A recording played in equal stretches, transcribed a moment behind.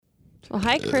Well,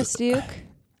 hi, Chris Duke.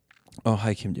 Oh,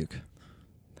 hi, Kim Duke.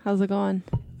 How's it going?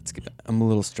 It's good. I'm a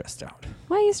little stressed out.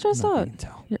 Why are you stressed Not out? that you can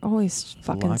tell. You're always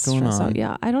fucking lot going stressed on. out.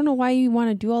 Yeah, I don't know why you want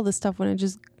to do all this stuff when it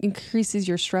just increases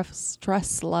your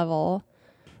stress level.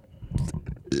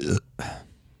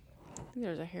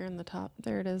 There's a hair in the top.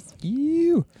 There it is.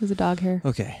 You. There's a dog hair.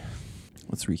 Okay,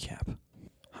 let's recap.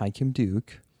 Hi, Kim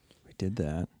Duke. We did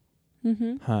that.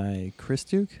 Mm-hmm. Hi, Chris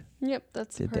Duke. Yep,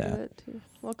 that's Did part of that. it too.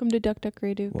 Welcome to Duck Duck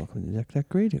Grey Duke. Welcome to Duck Duck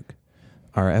Grey Duke.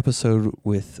 Our episode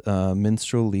with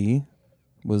Minstrel Lee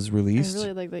was I released.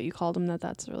 really like that you called him that.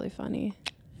 That's really funny.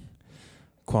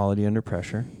 Quality Under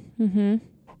Pressure. Mm-hmm.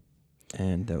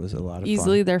 And that was a lot of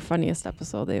Easily fun. their funniest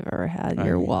episode they've ever had.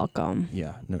 You're welcome.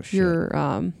 Yeah, no shit.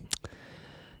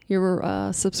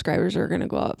 Your subscribers are going to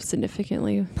go up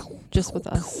significantly just with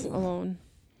us alone.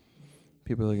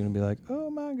 People are going to be like, oh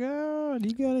my God,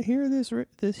 you got to hear this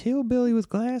hillbilly with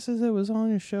glasses that was on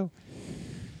your show.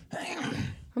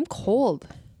 I'm cold.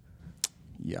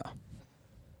 Yeah.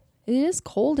 It is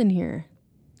cold in here.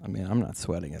 I mean, I'm not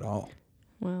sweating at all.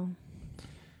 Well,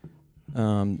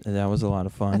 And that was a lot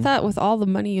of fun. I thought with all the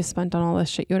money you spent on all this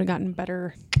shit, you would have gotten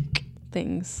better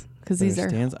things. Because these are...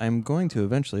 stands. I'm going to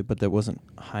eventually, but that wasn't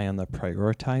high on the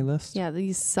priority list. Yeah,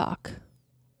 these suck.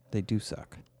 They do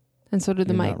suck. And so do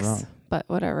the You're not mics. wrong. But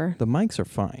whatever. The mics are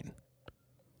fine.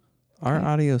 Our Okay.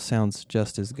 audio sounds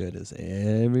just as good as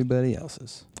everybody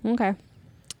else's. Okay.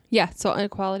 Yeah, so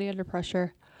Inequality Under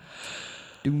Pressure.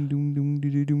 Doom, doom, doom,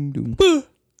 doom, doom, doom.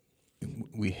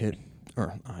 We hit,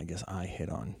 or I guess I hit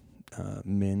on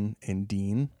Min and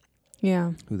Dean,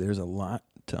 Yeah. who there's a lot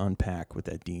to unpack with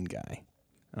that Dean guy.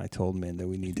 And I told Min that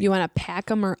we need to... You want to pack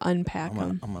them or unpack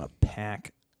them? I'm going to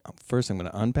pack... First, I'm going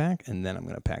to unpack, and then I'm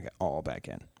going to pack it all back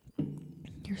in.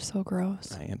 You're so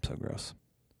gross. I am so gross.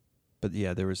 But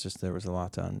yeah, there was a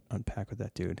lot to unpack with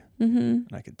that dude. Mm-hmm. And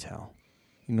I could tell.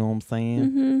 You know what I'm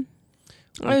saying?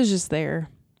 Mm-hmm. I was just there.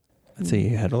 I'd say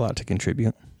you had a lot to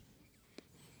contribute.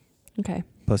 Okay.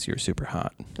 Plus, you're super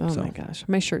hot. Oh so my gosh.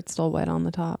 My shirt's still wet on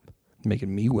the top.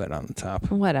 making me wet on the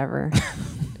top. Whatever.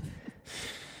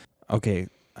 Okay,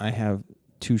 I have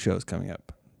 2 shows coming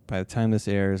up. By the time this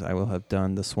airs, I will have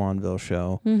done the Swanville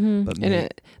show. Mm-hmm. But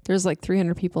And there's like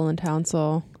 300 people in town,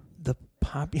 so... The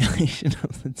population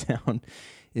of the town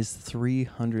is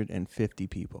 350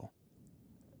 people.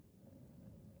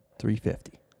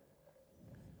 350.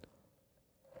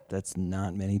 That's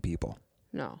not many people.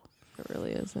 No, it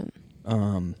really isn't.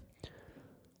 And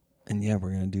yeah, we're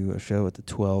going to do a show at the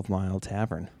 12 Mile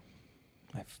Tavern.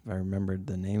 I remembered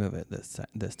the name of it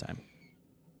this time.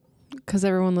 Because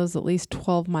everyone lives at least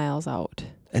 12 miles out.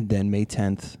 And then May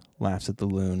 10th, Laughs at the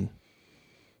Loon.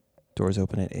 Doors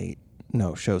open at 8.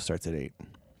 No, show starts at 8.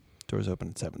 Doors open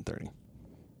at 7:30.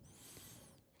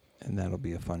 And that'll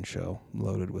be a fun show,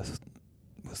 loaded with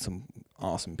some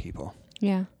awesome people.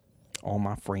 Yeah. All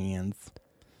my friends.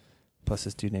 Plus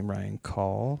this dude named Ryan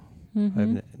Call. Mm-hmm.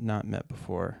 I've not met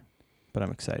before, but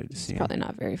I'm excited to see him. Probably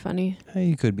not very funny. Hey,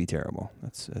 he could be terrible.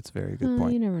 That's a very good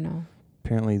point. You never know.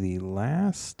 Apparently the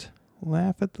last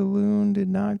Laugh at the Loon did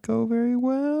not go very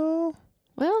well.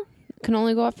 Well, it can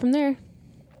only go up from there.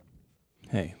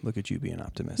 Hey, look at you being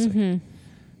optimistic.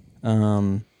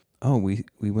 Mm-hmm. We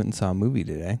went and saw a movie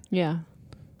today. Yeah.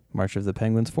 March of the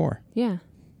Penguins 4. Yeah.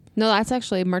 No, that's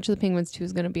actually March of the Penguins 2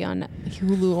 is going to be on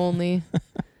Hulu only.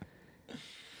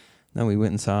 No, we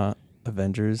went and saw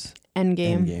Avengers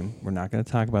Endgame. We're not going to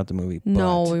talk about the movie.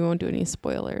 No, but we won't do any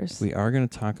spoilers. we are going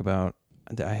to talk about...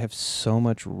 I have so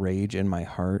much rage in my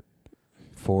heart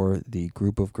for the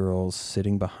group of girls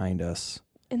sitting behind us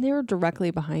And they were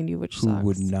directly behind you, which who sucks.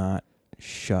 would not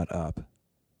shut up.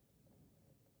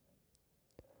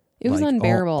 It was Like,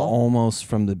 unbearable. Almost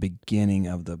from the beginning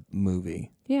of the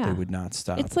movie. Yeah. They would not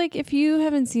stop. It's like if you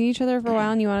haven't seen each other for a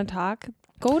while and you want to talk,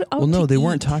 go out Well, no, to they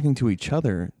weren't eat. talking to each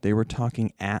other. They were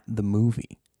talking at the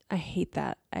movie. I hate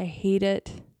that. I hate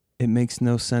it. It makes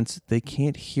no sense. They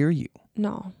can't hear you.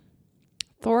 No.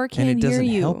 Thor can't And it hear doesn't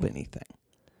you. help anything.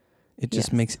 It just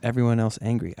Yes. makes everyone else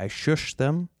angry. I shushed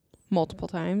them Multiple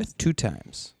times. 2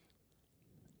 times.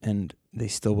 And they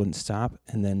still wouldn't stop.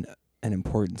 And then an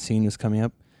important scene was coming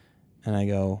up. And I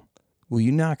go, will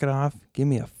you knock it off? Give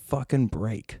me a fucking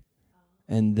break.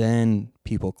 And then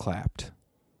people clapped.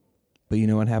 But you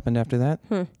know what happened after that?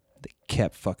 Hmm. They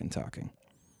kept fucking talking.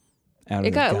 Out of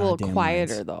It their got a little goddamn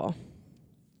quieter minds. though.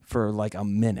 For like a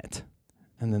minute.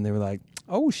 And then they were like,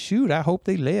 oh, shoot, I hope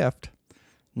they left.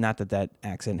 Not that that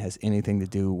accent has anything to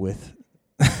do with...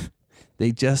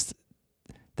 They just...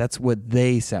 That's what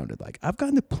they sounded like. I've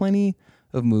gone to plenty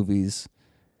of movies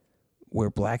where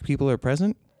black people are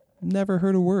present. Never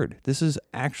heard a word. This is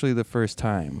actually the first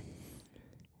time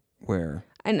where...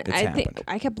 And It's I think happened.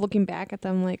 I kept looking back at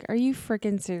them like, are you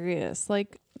freaking serious?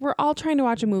 Like, we're all trying to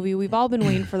watch a movie. We've all been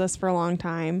waiting for this for a long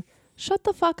time. Shut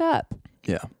the fuck up.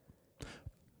 Yeah.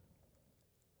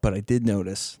 But I did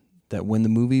notice that when the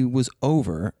movie was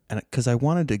over, and because I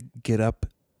wanted to get up,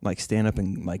 like stand up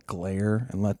and like glare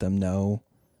and let them know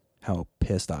how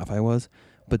pissed off I was.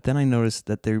 But then I noticed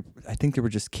that I think they were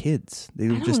just kids. They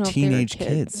were I don't just know if they were teenage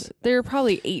kids. They were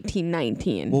probably 18,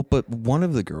 19. Well, but one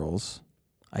of the girls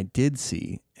I did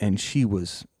see, and she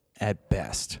was at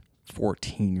best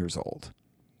 14 years old.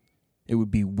 It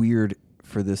would be weird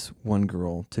for this one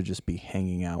girl to just be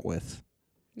hanging out with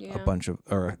yeah. a bunch of,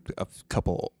 or a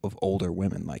couple of older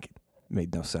women. Like, it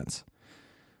made no sense.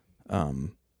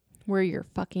 Were your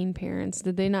fucking parents?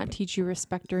 Did they not teach you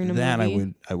respect during a That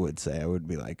movie? I would say, I would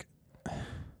be like,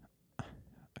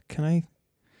 can I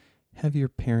have your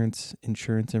parents'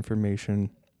 insurance information?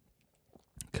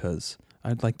 Because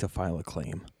I'd like to file a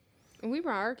claim. We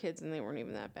were our kids and they weren't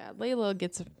even that bad. Layla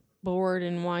gets bored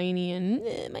and whiny and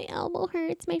my elbow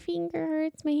hurts, my finger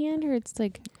hurts, my hand hurts. It's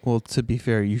like, Well, to be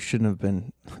fair, you shouldn't have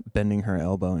been bending her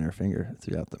elbow and her finger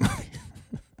throughout the movie.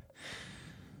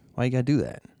 Why you gotta do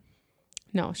that?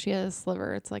 no, she has a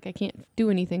sliver. It's like, I can't do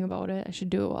anything about it. I should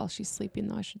do it while she's sleeping,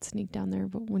 though. I should sneak down there,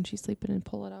 but when she's sleeping and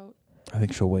pull it out. I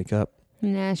think she'll wake up.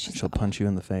 Nah, She'll punch you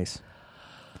in the face.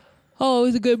 Oh, it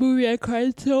was a good movie. I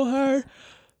cried so hard.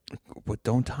 But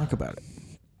don't talk about it.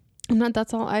 I'm not.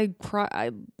 That's all. I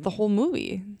cried the whole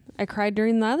movie. I cried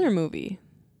during the other movie,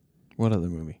 What other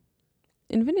movie?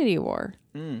 Infinity War.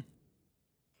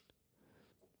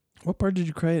 What part did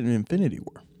you cry at in Infinity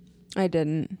War? I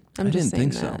didn't. I I'm just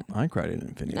didn't saying think that. so. I cried at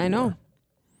Infinity War. I know.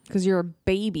 Because you're a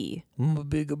baby. I'm a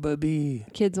big baby.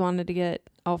 Kids wanted to get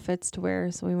outfits to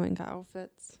wear, so we went and got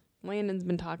outfits. Landon's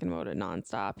been talking about it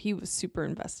nonstop. He was super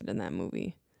invested in that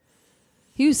movie.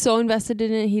 He was so invested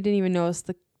in it, he didn't even notice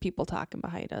the people talking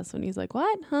behind us. When he's like,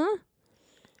 what? Huh?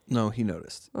 No, he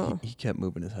noticed. Oh. He kept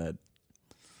moving his head.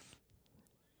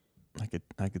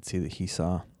 I could see that he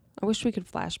saw. I wish we could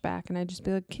flash back and I'd just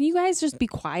be like, can you guys just be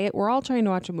quiet? We're all trying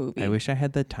to watch a movie. I wish I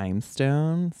had the time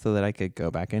stone so that I could go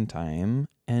back in time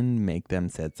and make them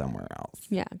sit somewhere else.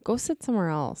 Yeah, go sit somewhere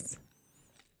else.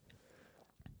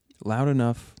 Loud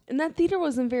enough. And that theater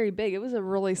wasn't very big. It was a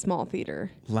really small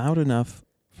theater. Loud enough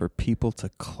for people to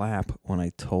clap when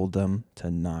I told them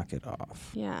to knock it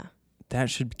off. Yeah. That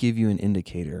should give you an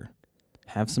indicator.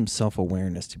 Have some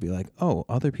self-awareness to be like, oh,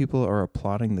 other people are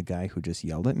applauding the guy who just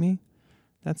yelled at me?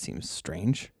 That seems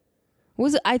strange.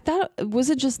 Was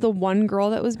it just the one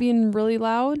girl that was being really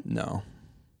loud? No.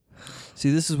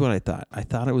 See, this is what I thought. I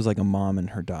thought it was like a mom and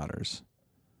her daughters.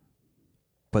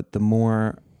 But the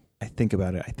more I think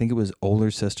about it, I think it was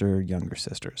older sister or younger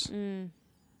sisters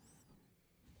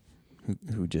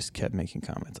who just kept making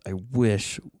comments. I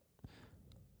wish,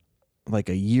 like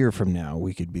a year from now,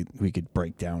 we could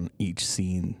break down each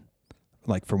scene,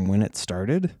 like from when it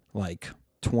started, like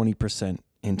 20%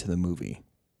 into the movie,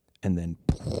 and then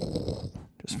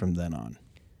just from then on.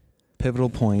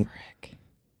 Pivotal point. Frick.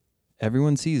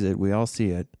 Everyone sees it. We all see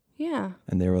it. Yeah.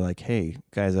 And they were like, hey,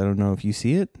 guys, I don't know if you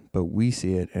see it, but we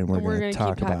see it, and we're going to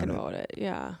talk keep talking about it.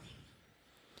 Yeah.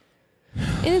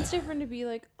 And it's different to be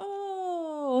like,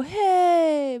 oh,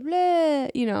 hey,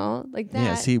 blah, like that.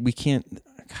 Yeah, see, we can't.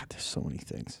 God, there's so many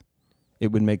things.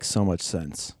 It would make so much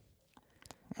sense.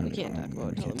 We can't talk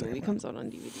about it until the movie comes out on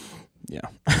DVD. Yeah.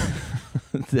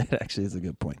 That actually is a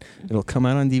good point. It'll come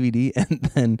out on DVD, and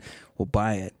then we'll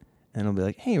buy it, and it'll be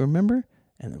like, hey, remember?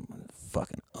 And then we'll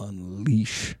fucking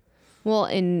unleash. Well,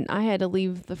 and I had to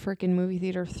leave the frickin' movie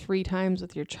theater 3 times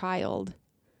with your child.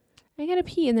 I got to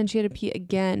pee, and then she had to pee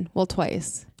again. Well,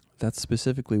 twice. That's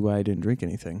specifically why I didn't drink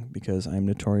anything, because I'm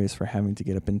notorious for having to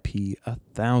get up and pee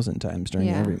 1,000 times during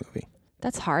every movie.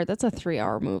 That's hard. That's a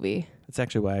 3-hour movie. That's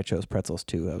actually why I chose pretzels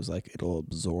too. I was like, it'll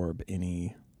absorb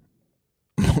any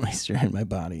moisture in my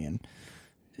body and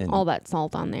all that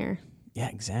salt on there. Yeah,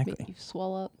 exactly. Make you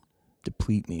swell up.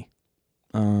 Deplete me.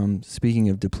 Speaking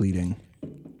of depleting.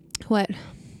 What?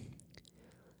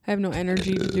 I have no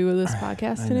energy to do with this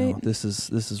podcast tonight. I know. This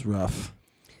is rough.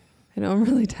 I know, I'm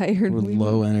really tired. We're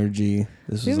low energy.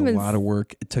 This was a lot of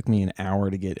work. It took me an hour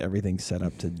to get everything set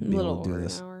up to be able to do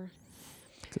this.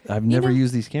 I've never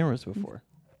used these cameras before.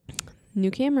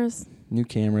 New cameras. New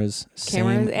cameras.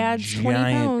 Cameras same adds 20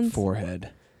 giant pounds. Forehead.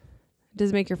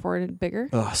 Does it make your forehead bigger?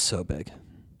 Oh, so big.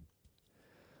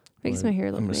 Makes my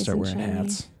hair look I'm gonna nice start and wearing shiny.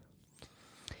 hats.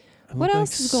 I What look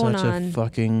else is going such on? a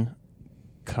fucking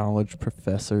college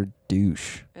professor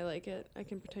douche. I like it. I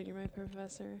can pretend you're my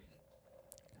professor.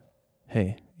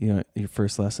 Hey, you know what your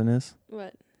first lesson is?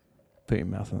 What? Put your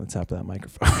mouth on the top of that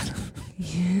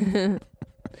microphone.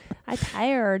 I'm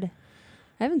tired.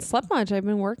 I haven't slept much. I've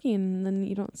been working, and then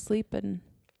you don't sleep. And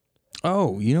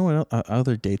Oh, you know what?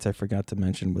 Other dates I forgot to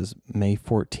mention was May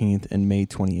 14th and May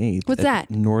 28th. What's that?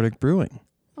 Nordic Brewing.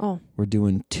 Oh, We're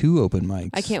doing 2 open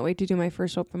mics. I can't wait to do my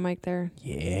first open mic there.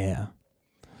 Yeah.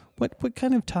 What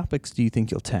kind of topics do you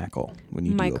think you'll tackle when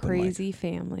you My do open crazy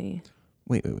family.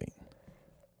 Wait.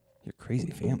 Your crazy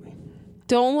family.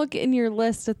 Don't look in your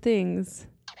list of things.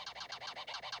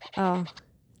 Oh.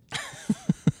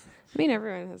 I mean,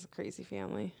 everyone has a crazy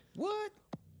family. What?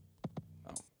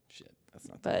 Oh, shit. That's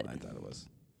not But- the one I thought it was.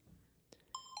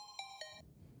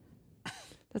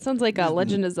 That sounds like a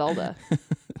Legend of Zelda.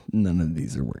 None of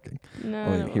these are working. No.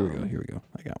 Oh, wait, here we go.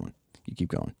 I got one. You keep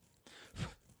going.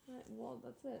 Well,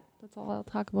 that's it. That's all I'll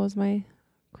talk about is my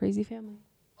crazy family.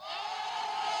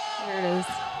 There it is.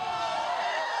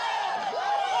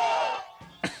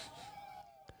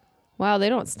 Wow, they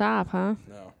don't stop, huh?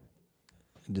 No.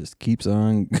 It just keeps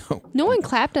on going. No one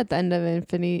clapped at the end of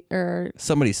Infinity, or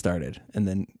Somebody started, and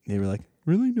then they were like,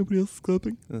 really? Nobody else is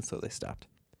clapping? And so they stopped.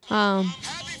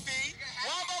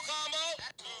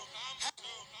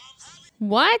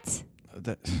 What?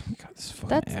 God, this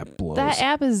fucking app blows. That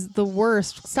app is the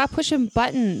worst. Stop pushing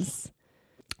buttons.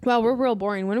 Wow, we're real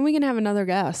boring. When are we gonna have another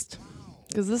guest?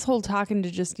 Because this whole talking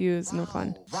to just you is no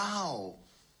fun. Wow.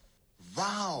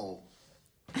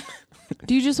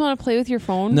 Do you just want to play with your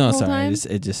phone? No, the whole sorry.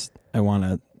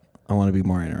 time? I want to be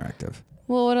more interactive.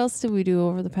 Well, what else did we do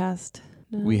over the past?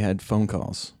 We had phone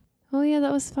calls. Oh yeah,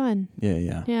 that was fun.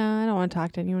 Yeah. Yeah, I don't want to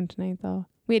talk to anyone tonight though.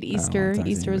 We had I don't wanna Easter. talk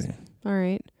to Easter was anybody. all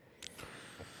right.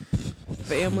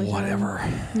 Family time.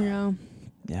 Whatever. Yeah,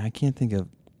 Yeah, I can't think of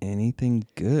anything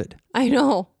good. I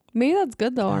know. Maybe that's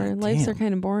good though. Our God lives are damn.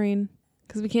 kind of boring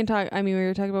because we can't talk. I mean, we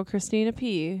were talking about Christina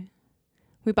P.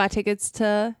 We bought tickets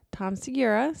to Tom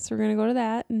Segura, so we're gonna go to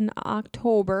that in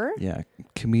October. Yeah,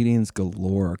 comedians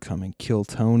galore are coming. Kill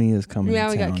Tony is coming. Yeah,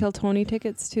 to we got town. Kill Tony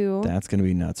tickets too. That's gonna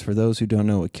be nuts. For those who don't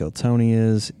know what Kill Tony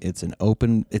is, it's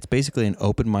basically an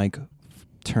open mic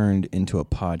turned into a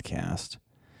podcast.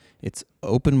 It's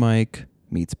open mic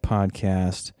meets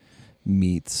podcast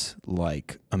meets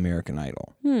like American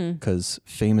Idol, because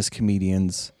famous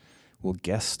comedians will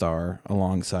guest star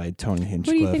alongside Tony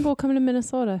Hinchcliffe. What do you think will come to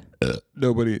Minnesota?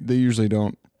 Nobody. They usually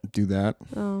don't do that.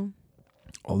 Oh,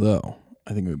 Although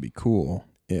I think it would be cool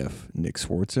if Nick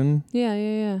Swartzen.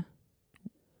 yeah.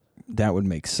 That would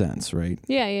make sense, right?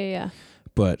 Yeah.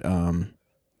 But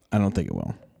I don't think it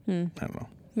will. I don't know.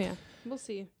 Yeah, we'll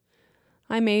see.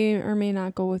 I may or may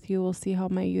not go with you. We'll see how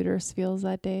my uterus feels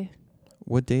that day.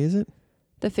 What day is it?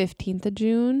 The 15th of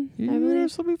June, I believe.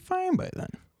 This will be fine by then.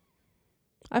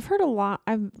 I've heard a lot.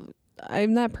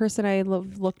 I'm that person I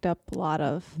looked up a lot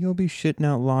of. You'll be shitting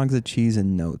out logs of cheese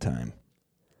in no time.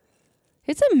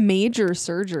 It's a major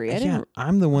surgery.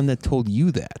 I'm the one that told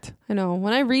you that. I know.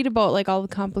 When I read about like all the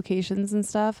complications and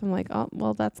stuff, I'm like, oh,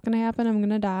 well, that's going to happen. I'm going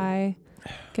to die.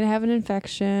 Going to have an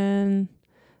infection.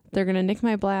 They're going to nick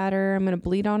my bladder. I'm going to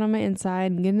bleed out on my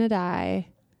inside. I'm going to die.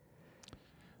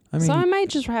 I mean, So I might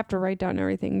just have to write down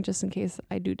everything just in case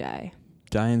I do die.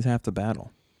 dying's half the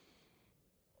battle.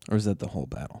 Or is that the whole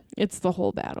battle? It's the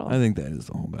whole battle. I think that is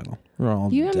the whole battle. We're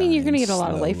all You're going to get a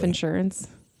lot of life slowly. insurance.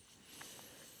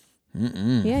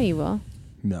 Mm-mm. Yeah, you will.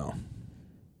 No.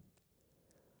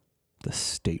 The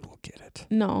state will get it.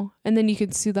 No. And then you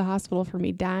could sue the hospital for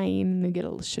me dying and they get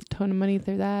a shit ton of money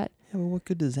through that. Yeah, well, what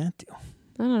good does that do?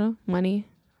 I don't know. Money.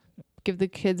 Give the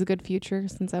kids a good future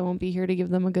since I won't be here to give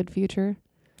them a good future.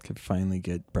 Could finally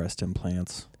get breast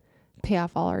implants. Pay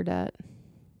off all our debt.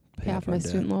 Pay off our my debt.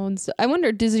 student loans. I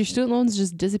wonder, does your student loans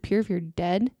just disappear if you're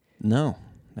dead? No,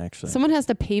 actually. Someone has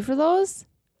to pay for those?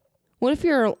 What if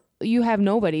you have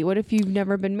nobody? What if you've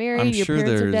never been married? Your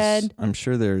parents are dead? I'm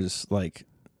sure there's like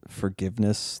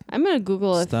forgiveness. I'm going to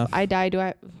Google Stuff. if I die,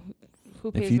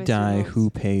 who pays If you my die, student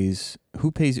loans?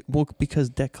 who pays? Well, because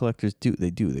debt collectors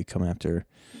they come after.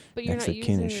 But you're next not of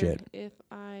kin using and your, shit. if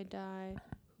I die,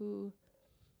 who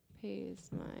pays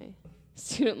my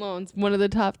student loans? One of the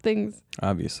top things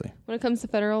Obviously. when it comes to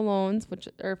federal loans,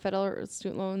 federal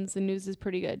student loans, the news is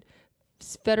pretty good.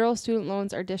 Federal student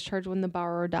loans are discharged when the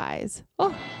borrower dies.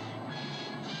 Oh,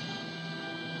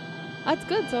 that's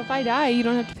good. So if I die, you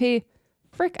don't have to pay.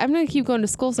 Frick, I'm going to keep going to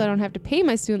school so I don't have to pay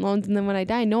my student loans. And then when I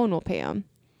die, no one will pay them.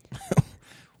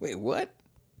 Wait, what?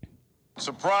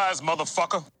 Surprise,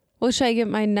 motherfucker. What should I get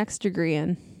my next degree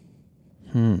in?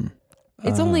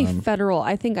 It's only federal.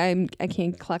 I think I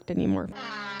can't collect anymore.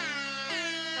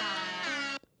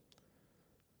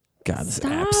 God, this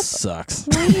app Stop. sucks.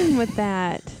 Playing with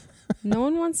that. No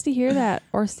one wants to hear that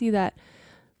or see that.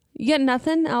 You got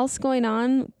nothing else going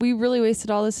on? We really wasted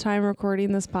all this time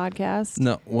recording this podcast.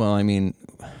 No, well, I mean,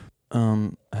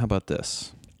 How about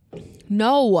this?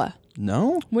 No.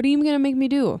 No? What are you going to make me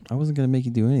do? I wasn't going to make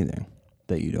you do anything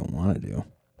that you don't want to do.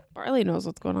 Barley knows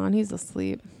what's going on. He's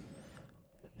asleep.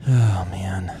 Oh,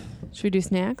 man. Should we do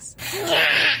snacks?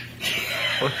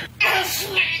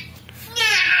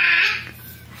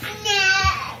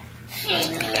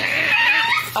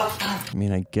 I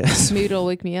mean, I guess. Maybe it'll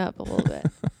wake me up a little bit.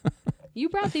 You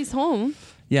brought these home.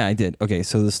 Yeah, I did. Okay,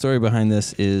 so the story behind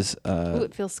this is Ooh,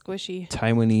 it feels squishy.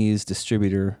 Taiwanese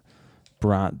distributor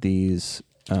brought these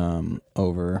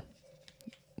over.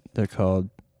 They're called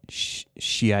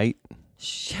Shiite.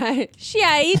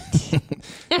 Shiite.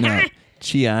 No,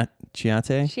 Chiate.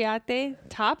 Chiate.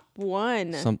 Top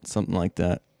one. Something like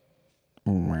that.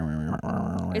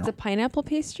 It's a pineapple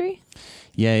pastry?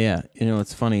 Yeah. You know,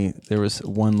 it's funny. There was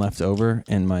one left over,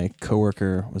 and my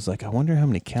coworker was like, I wonder how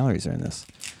many calories are in this.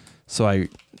 So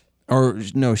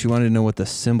she wanted to know what the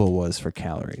symbol was for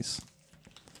calories.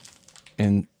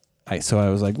 And I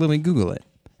was like, let me Google it.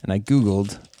 And I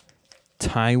Googled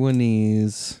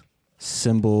Taiwanese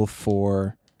symbol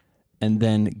for, and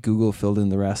then Google filled in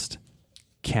the rest,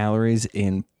 calories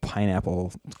in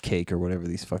pineapple cake or whatever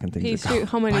these fucking things are Pastry. called.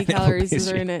 How many Pineapple calories is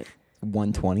pastry. there in it?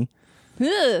 120.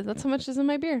 Ugh, that's how much is in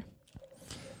my beer.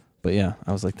 But yeah,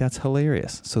 I was like, that's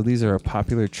hilarious. So these are a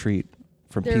popular treat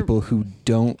for They're- people who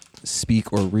don't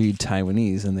speak or read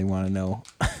Taiwanese and they want to know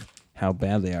how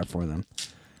bad they are for them.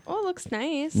 Oh, it looks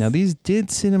nice. Now, these did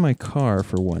sit in my car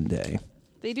for one day.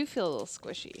 They do feel a little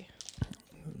squishy.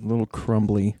 A little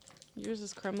crumbly. Yours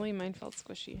is crumbly. Mine felt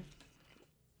squishy.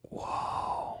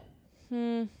 Whoa.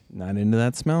 Hmm. Not into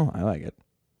that smell? I like it.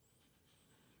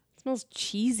 It smells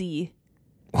cheesy.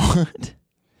 What?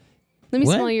 Let me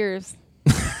What? smell yours.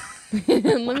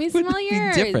 Let me smell Be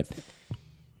yours. different.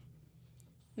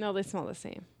 No, they smell the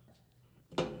same.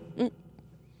 Mm.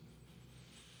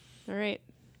 All right.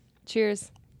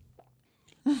 Cheers.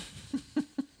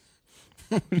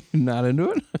 Not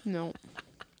into it? No.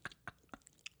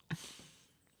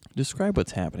 Describe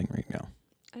what's happening right now.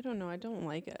 I don't know. I don't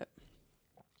like it.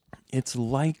 It's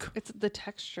like It's the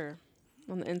texture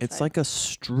on the inside. a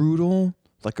strudel,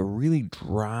 like a really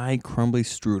dry, crumbly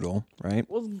strudel, right?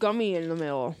 Well, it's gummy in the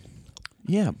middle.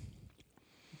 Yeah.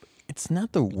 It's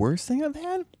not the worst thing I've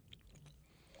had.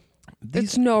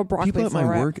 It's no broccoli People at my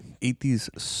florette. work ate these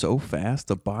so fast.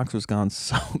 The box was gone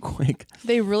so quick.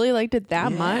 They really liked it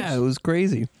that much. Yeah, it was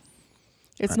crazy.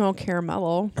 It's no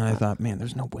caramello. And I thought, man,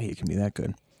 there's no way it can be that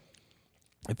good.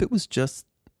 If it was just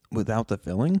without the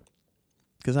filling,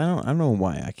 because I don't know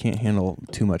why I can't handle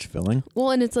too much filling.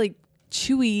 Well, and it's like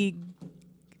chewy,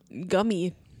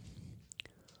 gummy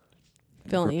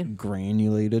filling.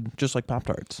 Granulated, just like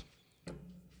Pop-Tarts.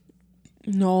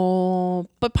 No,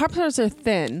 but Pop-Tarts are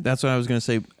thin. That's what I was going to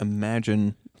say.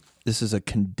 Imagine this is a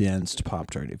condensed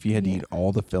Pop-Tart. If you had to eat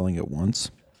all the filling at once,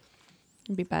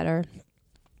 It'd be better.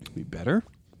 it'd be better.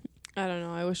 I don't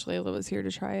know. I wish Layla was here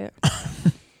to try it.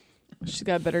 She's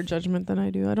got better judgment than I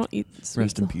do. I don't eat sweets.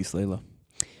 Rest in peace, Layla.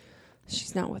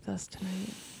 She's not with us tonight.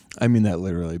 I mean that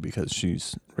literally because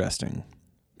she's resting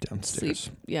downstairs.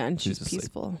 Sleep. Yeah, and she's She's asleep.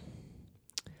 peaceful.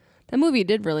 That movie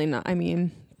did really not. I mean,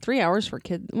 3 hours for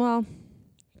kids. Well,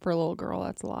 for a little girl,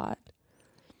 that's a lot.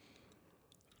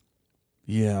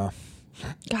 Yeah.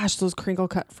 Gosh, those crinkle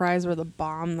cut fries were the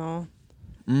bomb, though.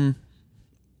 Mm.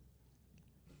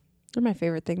 They're my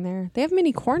favorite thing there. They have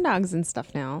mini corn dogs and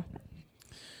stuff now.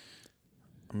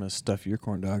 I'm going to stuff your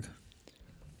corn dog.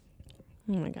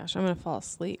 Oh my gosh, I'm gonna fall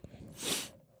asleep.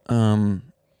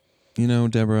 You know,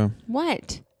 Deborah,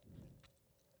 What?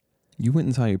 you went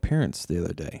and saw your parents the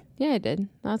other day. Yeah, I did.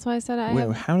 That's why I said I Wait,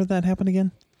 have. how did that happen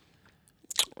again?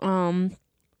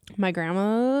 My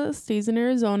grandma stays in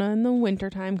Arizona in the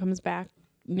wintertime, comes back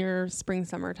near spring,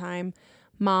 summertime.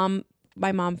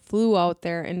 My mom flew out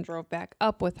there and drove back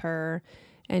up with her.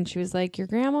 And she was like, your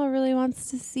grandma really wants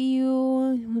to see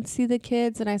you. Let's see the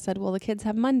kids. And I said, well, the kids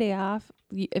have Monday off.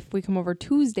 If we come over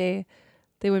Tuesday,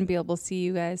 they wouldn't be able to see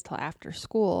you guys till after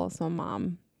school. So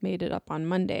Mom made it up on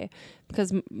Monday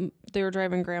because they were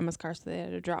driving Grandma's car. So they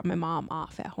had to drop my mom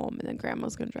off at home. And then Grandma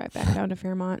was going to drive back down to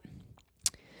Fairmont.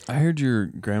 I heard your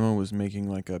grandma was making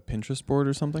like a Pinterest board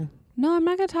or something. No, I'm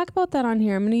not going to talk about that on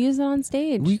here. I'm going to use it on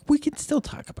stage. We can still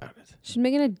talk about it. She's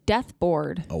making a death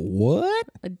board. A what?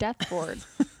 A death board.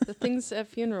 The things at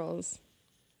funerals.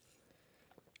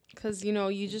 Because,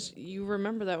 you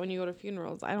remember that when you go to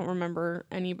funerals. I don't remember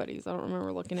anybody's. I don't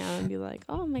remember looking at it and be like,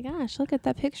 oh my gosh, look at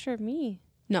that picture of me.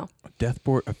 No. A death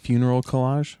board? A funeral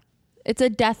collage? It's a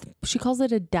death. She calls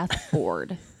it a death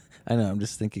board. I know. I'm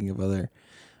just thinking of other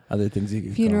things you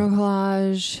could Funeral call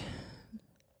collage.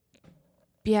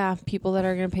 Yeah, people that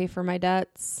are going to pay for my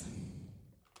debts.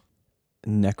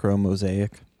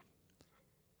 necromosaic.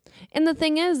 And the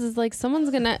thing is like someone's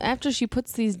gonna, after she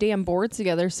puts these damn boards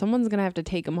together, someone's gonna have to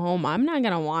take them home. I'm not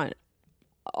gonna want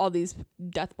all these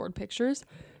death board pictures.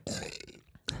 I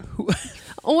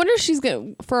wonder if she's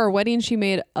gonna, for our wedding, she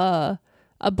made a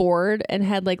board and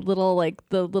had like little, like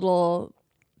the little,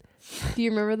 do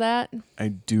you remember that? I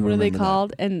do What remember are they that.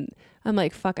 called? And I'm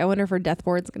like, fuck, I wonder if her death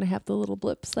board's gonna have the little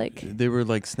blips like, They were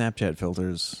like Snapchat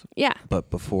filters, yeah, but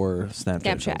before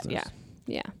Snapchat filters.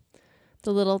 yeah.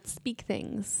 The little speak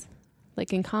things,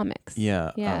 like in comics.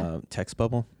 Yeah. Yeah. Text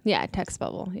bubble. Yeah, text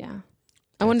bubble, yeah.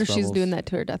 I wonder if she's bubbles. doing that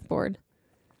to her death board.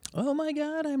 Oh my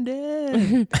God, I'm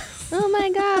dead. Oh my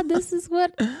God, this is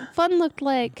what fun looked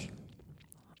like.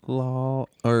 Lol.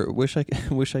 Or wish I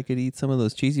could eat some of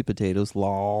those cheesy potatoes.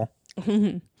 Lol.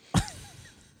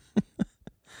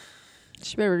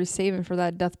 She better be saving for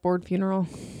that death board funeral.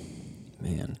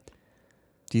 Man.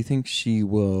 Do you think she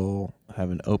will have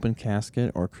an open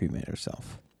casket or cremate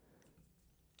herself?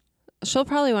 She'll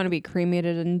probably want to be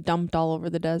cremated and dumped all over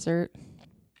the desert.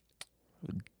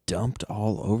 Dumped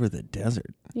all over the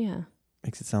desert. Yeah.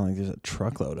 Makes it sound like there's a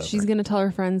truckload of She's her. going to tell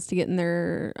her friends to get in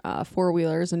their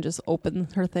four-wheelers and just open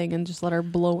her thing and just let her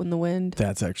blow in the wind.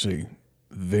 That's actually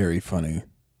very funny.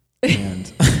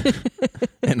 And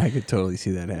and I could totally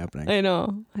see that happening. I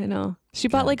know. She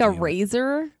bought God like a damn it.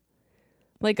 razor.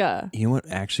 Like a... You know what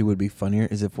actually would be funnier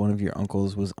is if one of your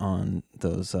uncles was on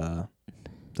those what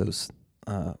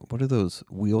are those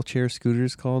wheelchair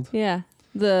scooters called? Yeah.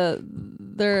 They're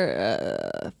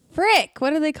frick.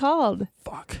 What are they called?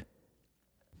 Fuck.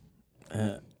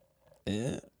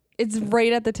 It's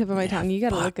right at the tip of my tongue. You got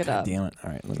to look it up. Damn it.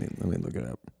 All right, let me look it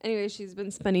up. Anyway, she's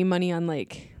been spending money on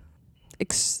like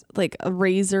a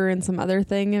razor and some other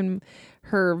thing, and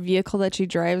her vehicle that she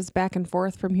drives back and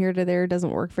forth from here to there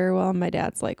doesn't work very well. And my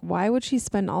dad's like, why would she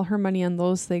spend all her money on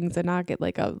those things and not get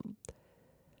like a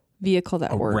vehicle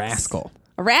that works?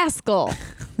 A rascal.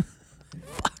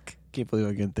 Fuck. Can't believe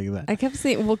I couldn't think of that. I kept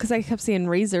saying, well, because I kept saying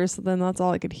razor, so then that's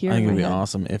all I could hear. I think in it'd my be head.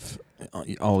 awesome if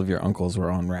all of your uncles were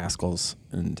on Rascals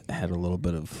and had a little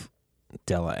bit of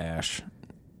Della Ash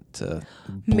to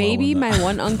blow Maybe in the- my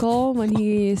one uncle, when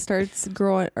he starts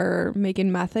growing or making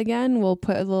meth again, will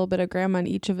put a little bit of gram on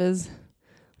each of his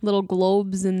little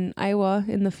globes in Iowa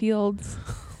in the fields.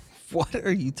 What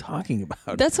are you talking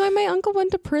about? That's why my uncle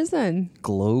went to prison.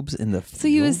 Globes in the fields? So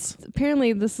he was,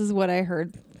 apparently this is what I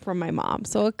heard from my mom,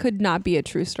 so it could not be a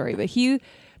true story, but he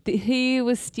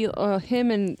was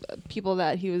him and people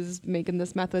that he was making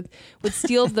this meth with would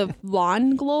steal the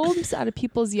lawn globes out of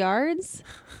people's yards,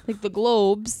 like the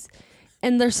globes,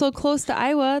 and they're so close to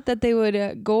Iowa that they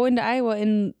would go into Iowa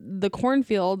in the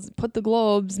cornfields, put the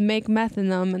globes, make meth in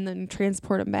them, and then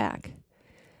transport them back.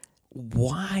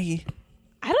 Why?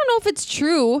 I don't know if it's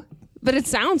true, but it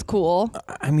sounds cool.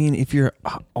 I mean, if you're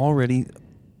already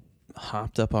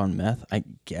hopped up on meth, I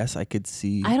guess I could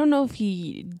see I don't know if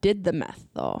he did the meth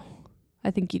though. I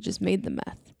think he just made the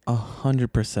meth.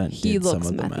 100% He did looks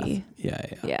some of the methy. meth. Yeah.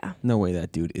 Yeah. No way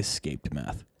that dude escaped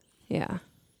meth. Yeah.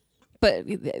 But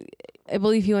I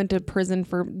believe he went to prison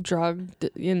for drug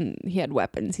and he had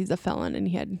weapons. He's a felon and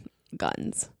he had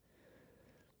guns.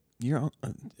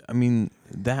 I mean,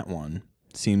 that one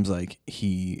seems like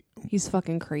He's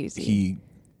fucking crazy. he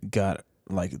got,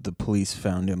 like, the police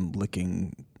found him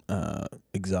licking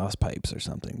exhaust pipes or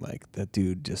something. Like, that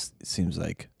dude just seems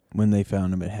like when they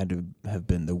found him, it had to have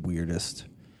been the weirdest.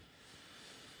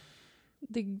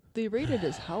 They raided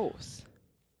his house.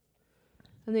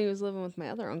 And then he was living with my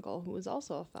other uncle who was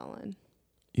also a felon.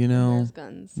 You And know, there's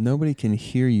guns. nobody can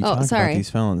hear you Oh, talk sorry. about these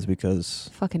felons because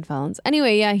Fucking felons.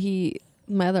 Anyway, yeah,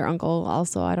 my other uncle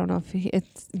also, I don't know if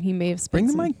he may have spent bring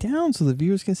the some- mic down so the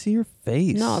viewers can see your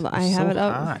face. No, I You're have so it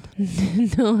up. hot.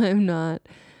 No, I'm not.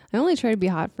 I only try to be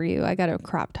hot for you. I got a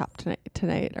crop top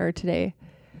tonight or today.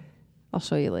 I'll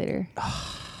show you later.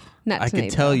 Not I tonight,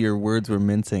 could tell though. your words were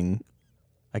mincing.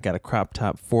 I got a crop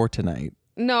top for tonight.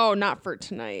 No, not for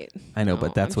tonight. I know, No,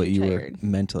 but that's I'm what too you tired. were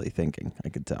mentally thinking. I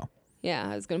could tell. Yeah,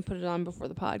 I was gonna put it on before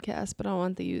the podcast, but I don't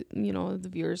want the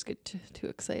viewers get too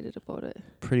excited about it.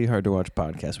 Pretty hard to watch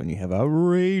podcasts when you have a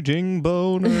raging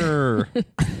boner.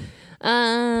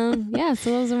 Yeah. So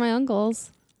those are my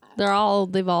uncles. They've all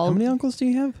How many uncles do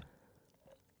you have?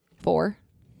 4.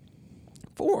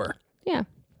 4. Yeah.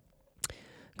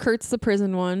 Kurt's the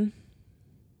prison one.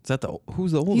 Is that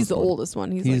who's the oldest? He's the one? oldest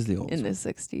one. He's He's like the oldest in his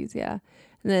 60s, yeah.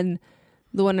 And then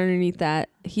the one underneath that,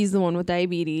 he's the one with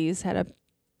diabetes, had a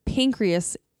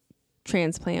pancreas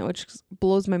transplant, which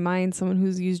blows my mind. Someone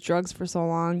who's used drugs for so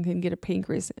long can get a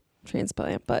pancreas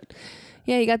transplant. But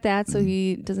yeah, he got that, so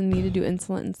he doesn't need to do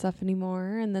insulin and stuff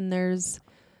anymore. And then there's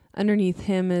underneath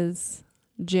him is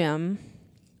Jim,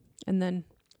 and then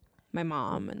my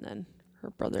mom, and then her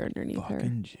brother underneath her.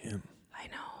 Fucking Jim. I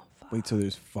know. Fuck. Wait, so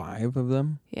there's 5 of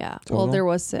them? Yeah. Total? Well, there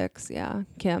was 6. Yeah.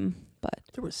 Kim, but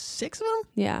There was 6 of them?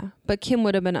 yeah, but Kim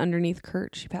would have been underneath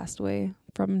Kurt. She passed away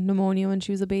from pneumonia when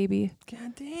she was a baby.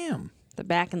 God damn. The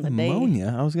back in the day.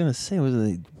 Pneumonia? I was going to say, was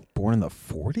they born in the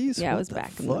 40s? Yeah, What it was the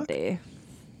back in fuck? the day.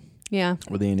 Yeah.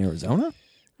 Were they in Arizona?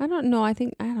 I don't know. I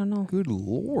don't know. Good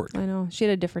Lord. I know. She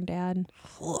had a different dad.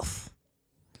 Oof.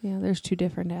 Yeah, there's 2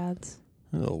 different dads.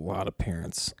 There's a lot of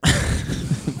parents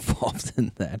involved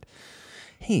in that.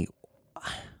 Hey,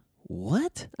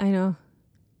 what? I know.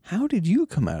 How did you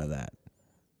come out of that?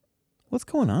 What's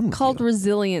going on with Called you?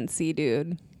 resiliency,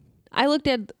 dude. I looked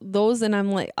at those and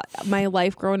I'm like, my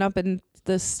life growing up and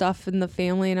the stuff in the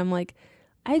family, and I'm like,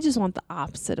 I just want the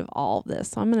opposite of all of this.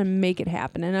 So I'm going to make it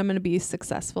happen, and I'm going to be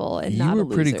successful and not a You loser.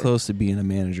 were pretty close to being a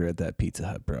manager at that Pizza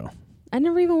Hut, bro. I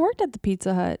never even worked at the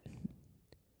Pizza Hut.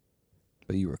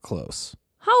 But you were close.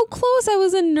 How close? I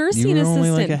was a nursing You were assistant.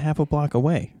 only like a half a block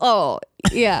away. Oh,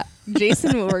 yeah.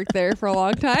 Jason worked there for a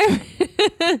long time.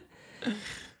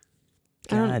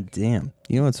 God damn.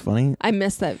 You know what's funny? I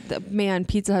miss that. Man,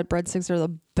 Pizza Hut breadsticks are the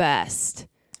best.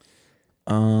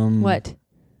 What?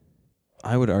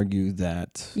 I would argue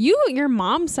that Your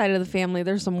mom's side of the family,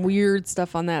 there's some weird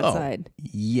stuff on that side.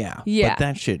 yeah. Yeah.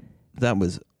 But that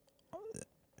was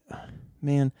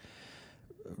man,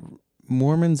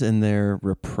 Mormons and their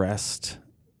repressed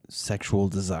sexual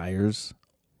desires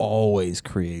always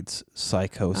creates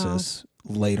psychosis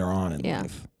later on in Yeah.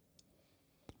 life.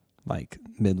 Like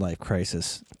midlife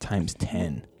crisis times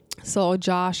 10. So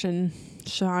Josh and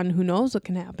Sean, who knows what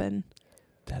can happen?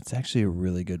 That's actually a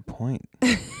really good point.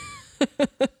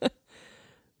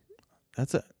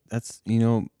 That's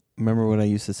remember what I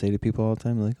used to say to people all the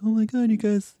time? Like, oh my God, you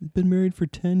guys have been married for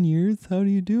 10 years. How do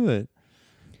you do it?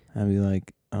 I'd be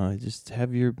like, just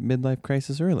have your midlife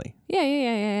crisis early.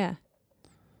 Yeah.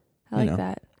 I like know.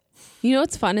 that. You know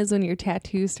what's fun is when your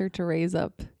tattoos start to raise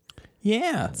up.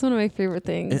 Yeah. It's one of my favorite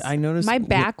things. I noticed my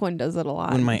back one does it a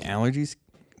lot. when my allergies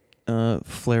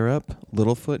flare up,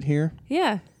 Littlefoot here,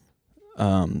 yeah.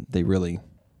 they really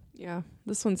Yeah.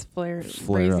 This one's Flare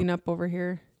raising up over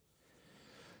here.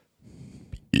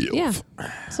 Yeah.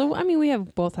 So I mean, we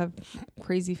both have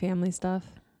crazy family stuff.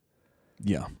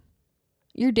 yeah.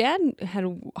 Your dad had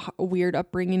a weird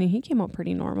upbringing, and he came out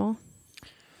pretty normal.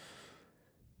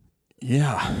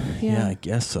 Yeah. Yeah. Yeah, I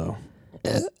guess so.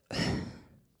 It's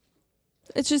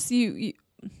just you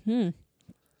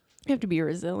have to be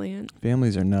resilient.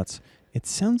 Families are nuts. It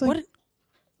sounds like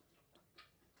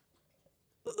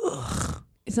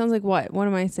It sounds like what? What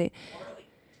am I saying?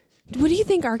 What do you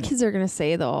think our kids are going to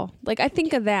say, though? Like, I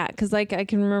think of that because, like, I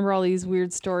can remember all these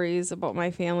weird stories about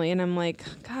my family, and I'm like,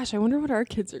 gosh, I wonder what our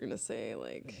kids are going to say.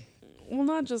 Like, well,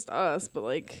 not just us, but,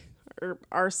 like,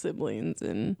 our siblings.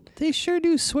 And they sure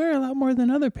do swear a lot more than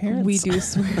other parents. we do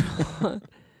swear a lot.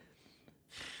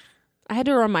 I had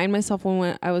to remind myself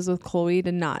when I was with Chloe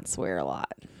to not swear a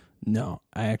lot. No,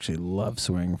 I actually love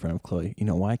swearing in front of Chloe. You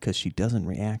know why? Because she doesn't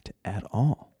react at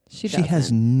all. She has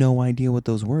doesn't. no idea what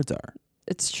those words are.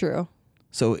 It's true.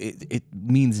 So it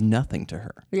means nothing to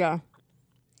her. Yeah.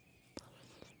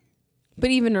 But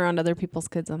even around other people's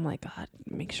kids, I'm like, God,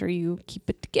 make sure you keep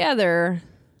it together.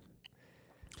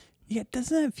 Yeah,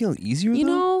 doesn't that feel easier You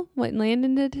though? know what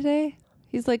Landon did today?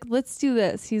 He's like, let's do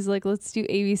this. He's like, let's do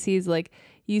ABCs. Like,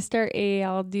 you start A,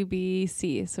 I'll do B,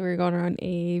 C. So we're going around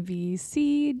A, B,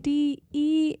 C, D,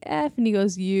 E, F. And he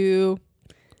goes, U.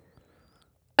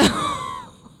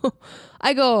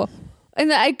 I go,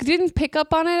 and I didn't pick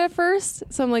up on it at first.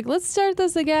 So I'm like, let's start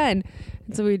this again.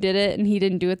 And so we did it, and he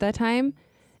didn't do it that time.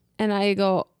 And I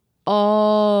go,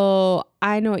 oh,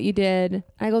 I know what you did. And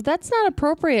I go, that's not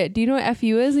appropriate. Do you know what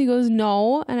FU is? And he goes,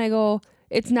 no. And I go,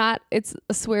 it's not. It's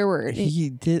a swear word. He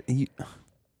did.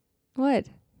 What?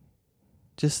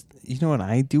 Just, you know what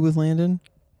I do with Landon?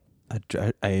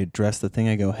 I address the thing.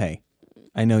 I go, hey,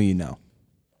 I know you know.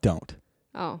 Don't.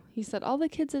 Oh, he said all the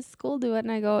kids at school do it,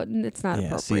 and I go, it's not Yeah,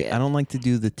 appropriate. see, I don't like to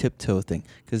do the tiptoe thing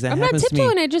because that I'm not happens to me.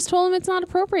 tiptoeing. I just told him it's not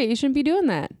appropriate. You shouldn't be doing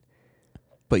that.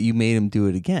 But you made him do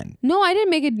it again. No, I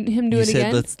didn't make him do you it said,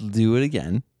 again. let's do it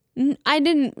again. I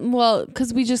didn't. Well,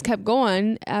 because we just kept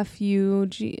going.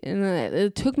 FUG, and then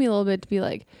it took me a little bit to be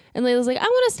like. And Layla's like, I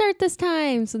want to start this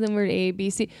time. So then we're at A, B,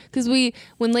 C. Because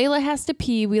when Layla has to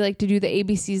pee, we like to do the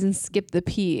ABCs and skip the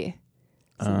P.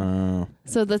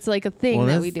 So that's like a thing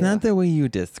that we do. That's not the way you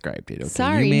described it. Okay?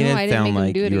 Sorry, you made no, it I didn't sound make him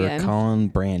like do it you were again. calling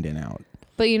Brandon out.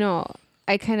 But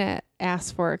I kind of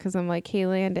asked for it because I'm like, hey,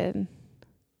 Landon,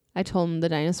 I told him the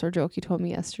dinosaur joke you told me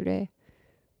yesterday.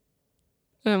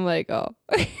 And I'm like, oh.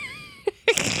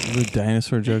 The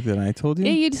dinosaur joke that I told you?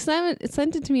 Yeah, you just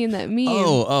sent it to me in that meme.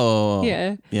 Oh.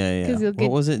 Yeah. Yeah. 'Cause you'll What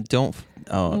get- was it?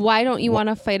 Why don't you want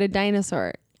to fight a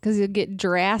dinosaur? Because you'll get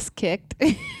your ass kicked.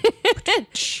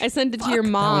 I sent it to your That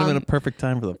would mom. have been a perfect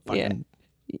time for the fucking...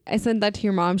 I sent that to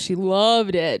your mom. She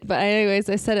loved it. But anyways,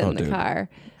 I said it in the dude. car.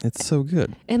 It's so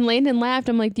good. And Landon laughed.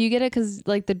 I'm like, do you get it? Because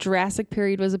like the Jurassic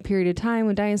period was a period of time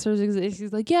when dinosaurs existed.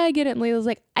 He's like, yeah, I get it. And Layla's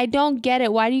like, I don't get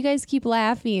it. Why do you guys keep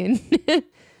laughing?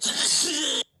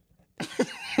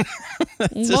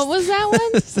 What was that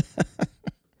one?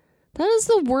 That is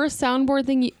the worst soundboard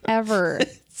thing ever.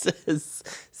 It says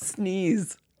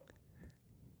sneeze.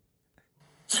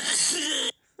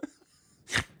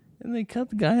 And they cut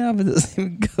the guy off. It doesn't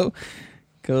even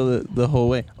go the whole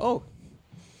way. Oh.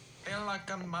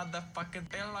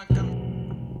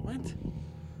 What?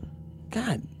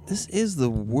 God, this is the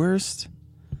worst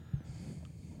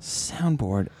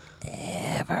soundboard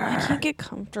ever. I can't get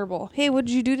comfortable. Hey, what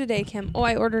did you do today, Kim? Oh,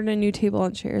 I ordered a new table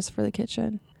and chairs for the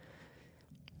kitchen.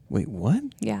 Wait, what?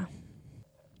 Yeah.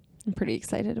 I'm pretty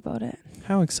excited about it.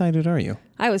 How excited are you?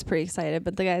 I was pretty excited,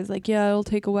 but the guy's like, yeah, it'll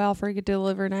take a while for it to get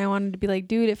delivered. And I wanted to be like,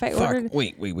 dude, if I ordered...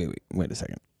 Wait a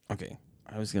second. Okay.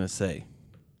 I was going to say,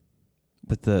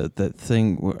 but the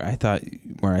thing where I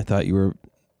thought you were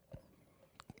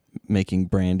making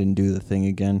Brandon do the thing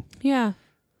again. Yeah.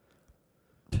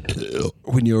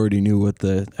 When you already knew what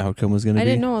the outcome was going to be? I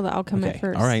didn't know the outcome Okay. at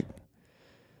first. All right.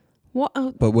 What?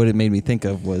 Oh, But what it made me think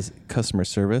of was customer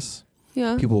service.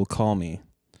 yeah. People will call me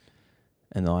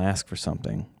and they'll ask for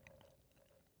something.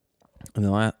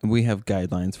 And we have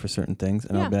guidelines for certain things.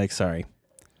 And Yeah. I'll be like, sorry,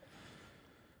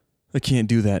 I can't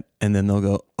do that. And then they'll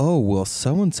go, oh, well,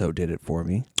 so-and-so did it for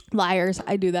me. Liars.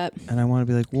 I do that. And I want to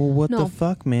be like, well, what No. the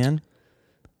fuck, man?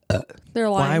 They're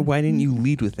lying. Why didn't you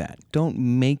lead with that? Don't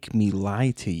make me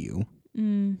lie to you.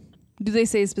 Do they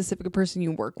say a specific person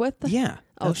you work with? Yeah.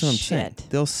 Oh, That's what I'm saying. shit.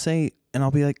 They'll say, and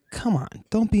I'll be like, come on,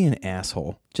 don't be an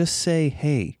asshole. Just say,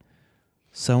 hey,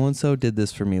 so-and-so did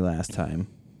this for me last time.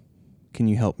 Can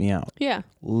you help me out? Yeah.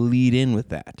 Lead in with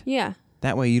that. Yeah.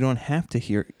 That way you don't have to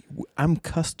hear, I'm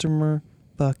customer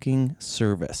fucking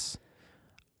service.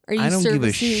 Are you I don't give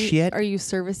a servicing- shit. Are you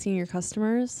servicing your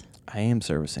customers? I am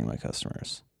servicing my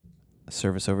customers.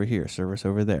 Service over here, service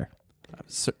over there.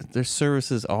 There's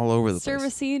services all over the place.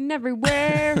 Servicing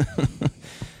everywhere.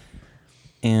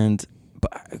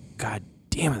 But God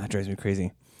damn it, that drives me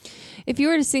crazy. If you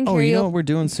were to sing karaoke, Oh, you know what we're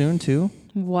doing soon too?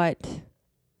 what?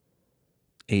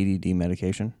 ADD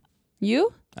medication.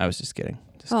 You? I was just kidding.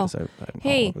 Just Oh. 'cause I'm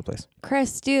Hey. all over the place.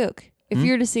 Chris Duke. If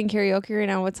you were to sing karaoke right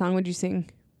now, what song would you sing?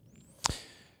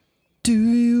 Do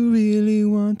you really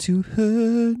want to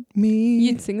hurt me?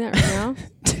 You'd sing that right now?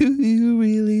 Do you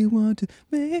really want to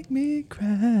make me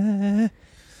cry?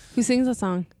 Who sings that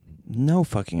song? No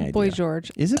fucking idea. Boy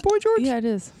George. Is it Boy George? Yeah, it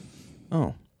is.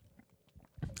 Oh.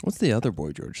 What's the other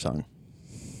Boy George song?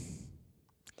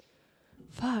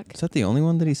 Fuck. Is that the only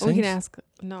one that he sings? We can ask.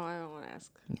 No, I don't want to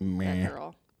ask Meh. that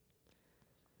girl.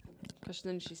 Because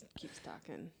then she keeps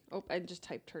talking. Oh, I just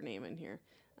typed her name in here.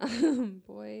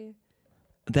 Boy.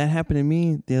 That happened to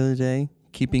me the other day.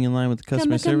 Keeping in line with the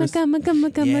customer service. Come,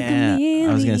 Yeah,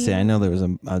 I was gonna say I know there was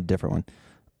a different one,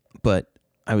 but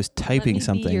I was typing Let me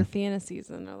something. Be your fantasies,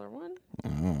 another one.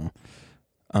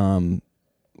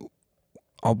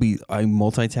 I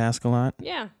multitask a lot,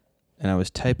 Yeah. and I was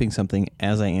typing something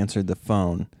as I answered the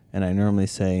phone, and I normally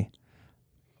say,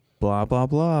 "Blah blah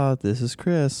blah. This is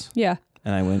Chris," Yeah.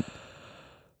 and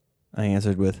I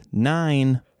answered with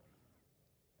 9.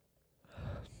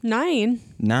 9.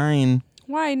 9.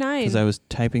 Why 9? Because I was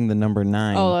typing the number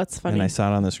 9. Oh, that's funny. And I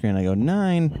saw it on the screen. I go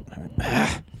 9. I went,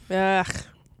 ah. Ugh.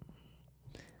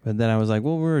 But then I was like,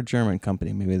 well, we're a German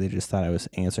company. Maybe they just thought I was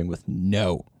answering with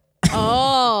no.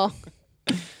 Oh.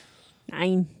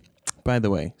 9. By the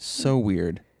way, so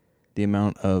weird the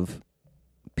amount of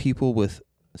people with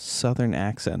Southern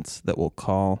accents that will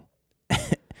call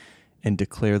and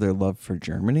declare their love for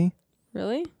Germany.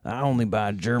 Really? I only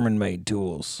buy German-made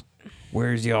tools.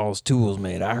 Where's y'all's tools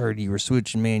made? I heard you were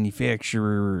switching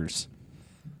manufacturers.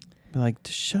 Be like,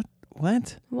 shut,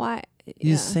 what? Why?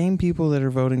 These same people that are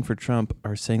voting for Trump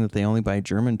are saying that they only buy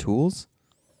German tools?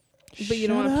 But you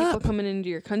don't want Shut people up. coming into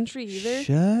your country either.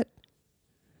 Shut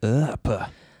up.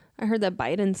 I heard that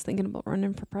Biden's thinking about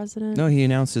running for president. No, he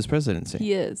announced his presidency.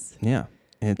 He is. Yeah.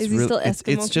 It's Is he still it's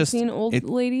Eskimo just kissing old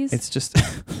ladies? It's just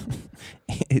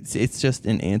it's just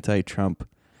an anti-Trump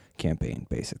campaign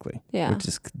basically. Yeah. Which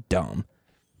is dumb.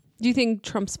 Do you think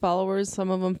Trump's followers, some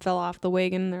of them fell off the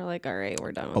wagon and they're like, all right,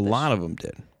 we're done with A this lot shit. of them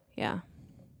did. Yeah.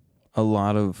 A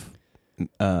lot of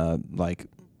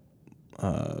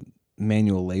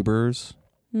manual laborers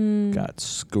got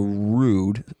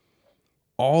screwed.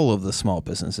 All of the small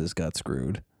businesses got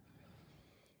screwed.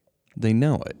 They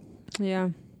know it. Yeah.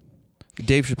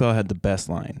 Dave Chappelle had the best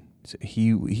line. So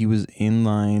he was in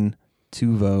line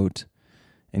to vote,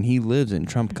 and he lives in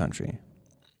Trump country.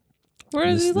 Where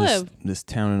does he live? This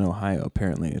town in Ohio.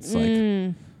 Apparently, it's like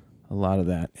a lot of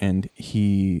that. And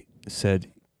he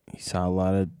said he saw a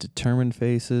lot of determined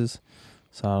faces,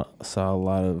 saw a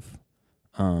lot of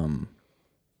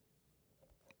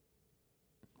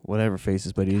whatever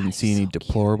faces, but he didn't see any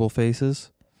deplorable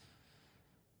faces.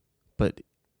 But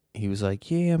he was like,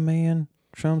 "Yeah, man,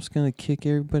 Trump's gonna kick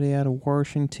everybody out of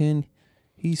Washington.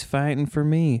 He's fighting for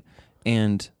me."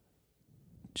 And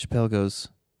Chappelle goes,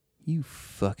 "You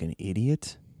fucking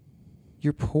idiot.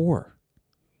 You're poor.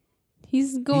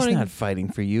 He's He's not fighting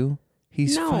for you.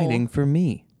 He's fighting for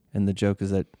me." And the joke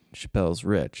is that Chappelle's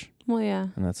rich. Well, yeah.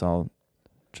 And that's all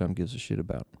Trump gives a shit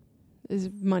about. Is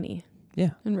money.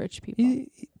 Yeah. And rich people.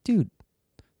 Dude,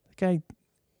 the guy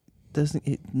doesn't...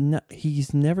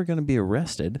 he's never going to be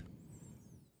arrested.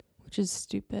 Which is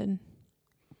stupid.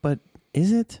 But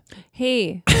is it?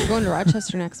 Hey, we're going to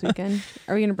Rochester next weekend.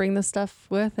 Are we going to bring this stuff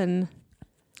with? And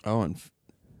Oh, and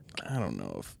I don't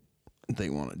know if they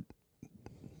want to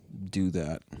do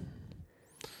that.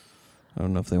 I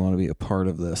don't know if they want to be a part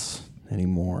of this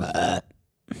anymore.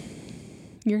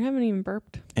 You haven't even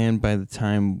burped. And by the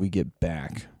time we get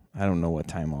back, I don't know what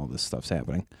time all this stuff's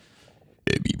happening.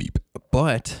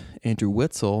 But Andrew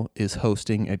Witzel is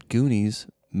hosting at Goonies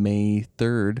May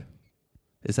 3rd.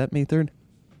 Is that May 3rd?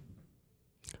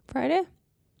 Friday?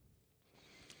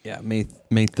 Yeah, May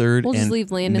 3rd. We'll just and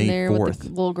leave Landon May there 4th. with the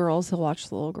little girls. He'll watch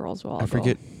the little girls while I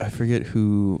forget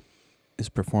who is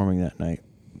performing that night,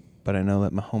 but I know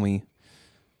that my homie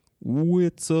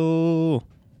Witzel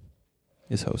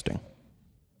is hosting.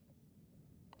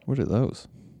 What are those?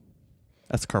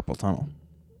 That's carpal tunnel.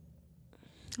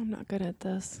 I'm not good at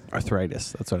this.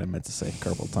 Arthritis. That's what I meant to say.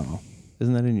 Carpal tunnel.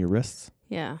 Isn't that in your wrists?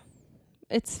 Yeah.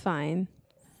 It's fine.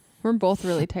 We're both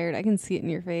really tired. I can see it in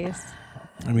your face.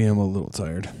 I mean, I'm a little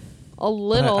tired. A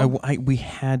little. But we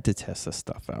had to test this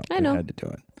stuff out. I know. We had to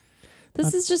do it.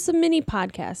 This is just a mini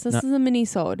podcast. This is a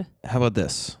mini-sode. How about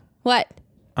this? What?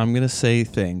 I'm going to say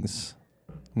things,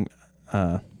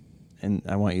 and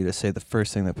I want you to say the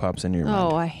first thing that pops into your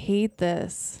mind. Oh, I hate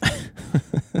this.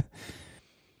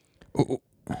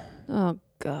 Oh,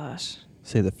 gosh.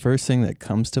 Say the first thing that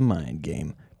comes to mind,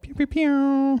 game. Pew, pew,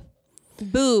 pew.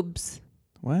 Boobs.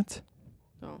 What?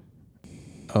 Oh.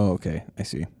 Oh, okay. I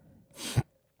see.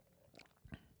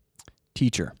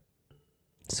 Teacher.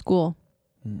 School.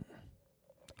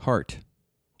 Heart.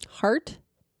 Heart.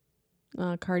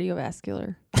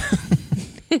 Cardiovascular.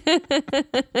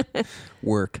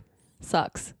 Work.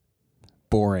 Sucks.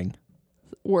 Boring.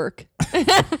 Work.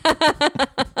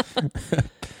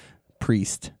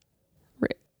 Priest.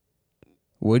 Right.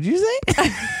 What'd you say?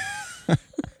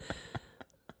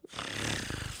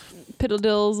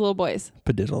 Piddledills, little boys.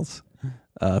 Padiddles.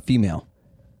 Female.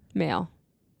 Male.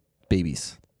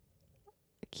 Babies.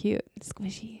 Cute.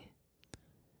 Squishy.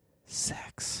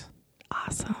 Sex.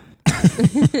 Awesome.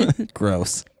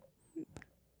 Gross.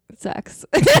 Sex.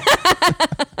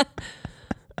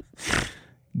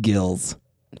 Gills.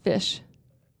 Fish.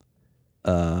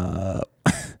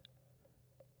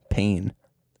 Pain.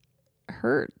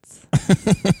 Hurts.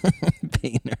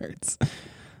 Pain hurts.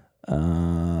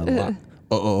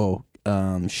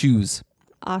 Shoes.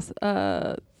 Awesome.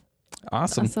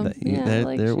 Awesome. Awesome. Yeah, I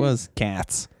like there it shoes. was.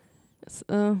 Cats.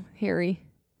 Hairy.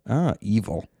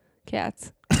 Evil.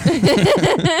 Cats.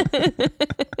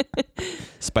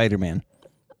 Spider-Man.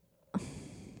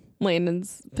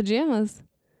 Landon's pajamas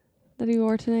that he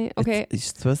wore tonight. Okay. You're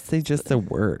supposed to say just a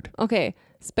word. Okay.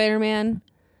 Spider-Man.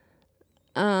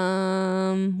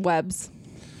 Webs.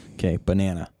 Okay,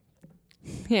 banana.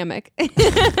 Hammock.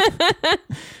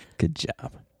 Good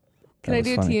job. Can I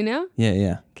do it to you now?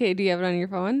 Yeah. Okay. Do you have it on your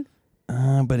phone?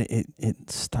 But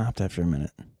it stopped after a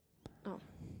minute. Oh.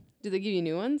 Do they give you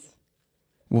new ones?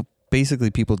 Well, basically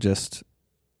people just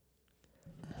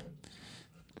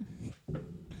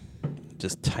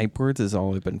type words is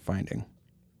all I've been finding.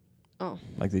 Oh.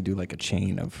 Like they do like a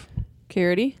chain of. Okay,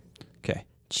 ready? Okay.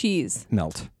 Cheese.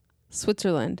 Melt.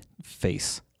 Switzerland.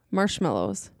 Face.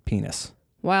 Marshmallows. Penis.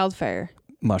 Wildfire.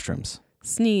 Mushrooms.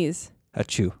 Sneeze.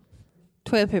 Achoo.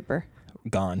 Toilet paper.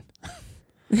 Gone.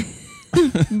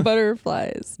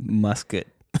 Butterflies. Musket.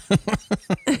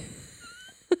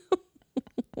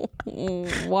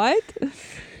 What?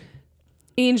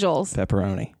 Angels.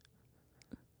 Pepperoni.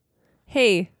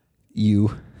 Hey.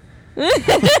 You.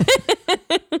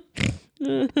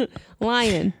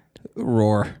 Lion.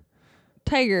 Roar.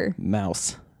 Tiger.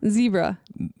 Mouse. Zebra.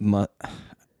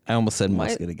 I almost said What?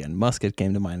 musket again. Musket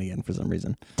came to mind again for some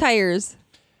reason. Tires.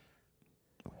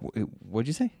 What'd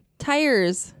you say?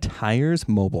 Tires. Tires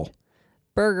Mobile.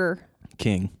 Burger.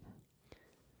 King.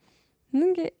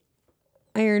 Okay.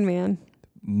 Iron Man.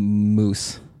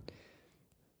 Moose.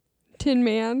 Tin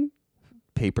Man.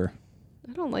 Paper.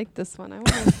 I don't like this one. I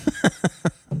want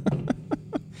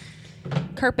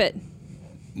carpet.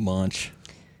 Munch.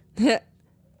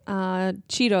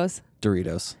 Cheetos.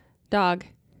 Doritos. Dog.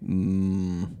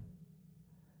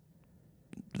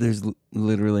 There's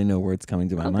literally no words coming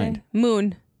to my mind.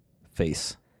 Moon.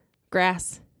 Face.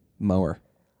 Grass. Mower.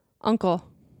 Uncle.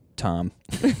 Tom.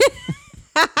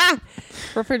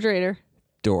 Refrigerator.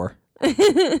 Door.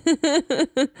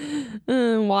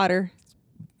 Water.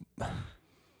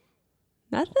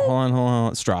 Nothing. Hold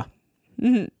on. Straw.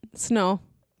 Snow.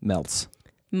 Melts.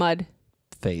 Mud.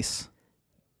 Face.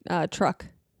 Truck.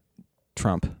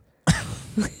 Trump.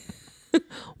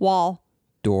 Wall.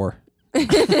 Door.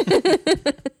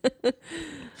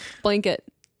 Blanket.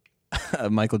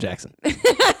 Michael Jackson.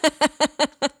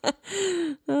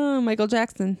 Michael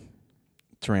Jackson.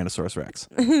 Tyrannosaurus Rex.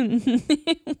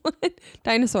 What?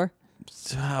 Dinosaur.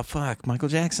 Fuck. Michael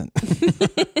Jackson.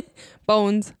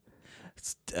 Bones.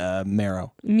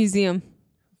 Marrow. Museum.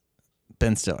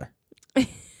 Ben Stiller.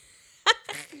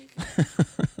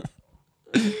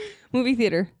 Movie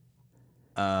theater.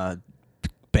 Bad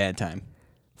time.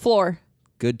 Floor.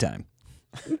 Good time.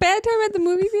 Bad time at the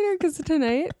movie theater because of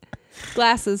tonight.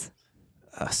 Glasses.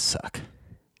 Suck.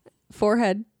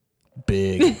 Forehead.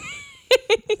 Big.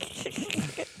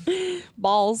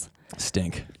 Balls.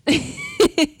 Stink.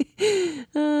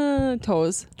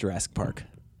 Toes. Jurassic Park.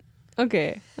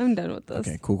 Okay, I'm done with this.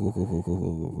 Okay,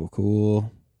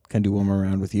 cool. Can I do one more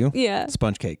round with you? Yeah.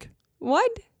 Sponge cake.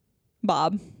 What?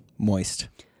 Bob. Moist.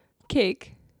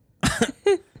 Cake.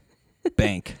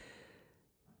 Bank.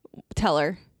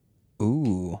 Teller.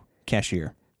 Ooh.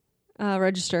 Cashier.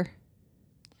 Register.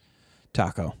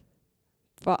 Taco.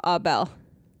 Bell.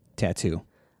 Tattoo.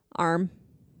 Arm.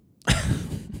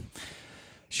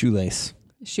 Shoelace.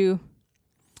 Shoe.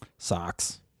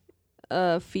 Socks.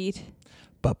 Feet.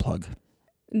 Butt plug.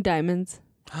 Diamonds.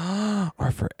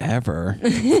 Or forever.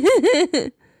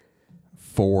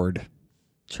 Ford.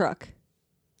 Truck.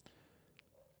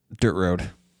 Dirt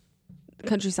road.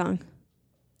 Country song.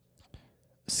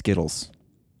 Skittles.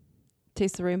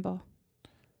 Taste the rainbow.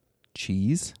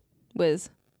 Cheese. Whiz.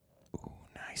 Ooh,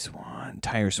 nice one.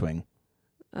 Tire swing.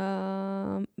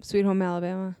 Sweet Home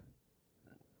Alabama.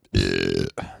 I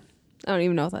don't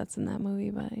even know if that's in that movie,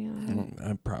 but you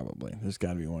know. Probably. There's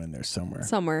got to be one in there somewhere.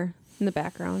 Somewhere in the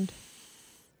background.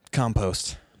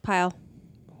 Compost. Pile.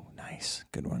 Oh, nice.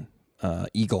 Good one.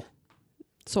 Eagle.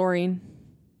 Soaring.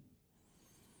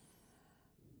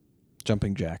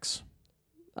 Jumping jacks.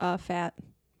 Fat.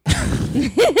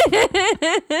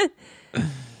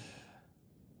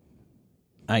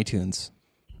 iTunes.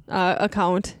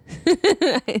 Account.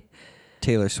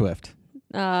 Taylor Swift.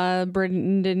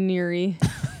 Brendan Urie.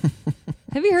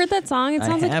 Have you heard that song? It I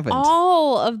sounds like haven't.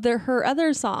 all of her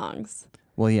other songs.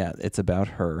 Well, yeah, it's about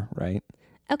her, right?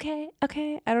 Okay.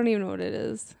 I don't even know what it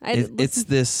is. It's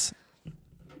this.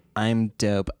 I'm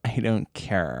dope. I don't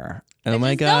care. Oh I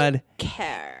my just God. don't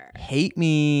care. Hate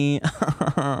me.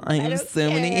 I have don't so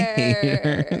many care.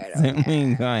 haters. I don't Oh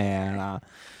my God.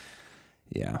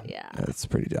 Yeah. Yeah. That's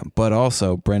pretty dumb. But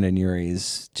also, Brendan Urie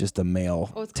is just a male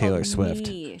Oh, it's Taylor called Swift.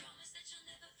 Me.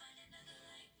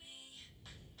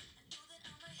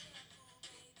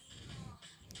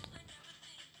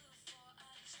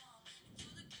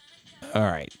 All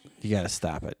right. You got to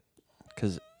stop it.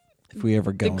 Because if we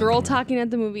ever go. The girl anywhere- talking at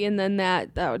the movie and then that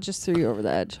would just throw you over the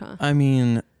edge, huh? I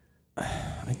mean,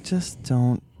 I just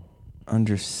don't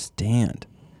understand.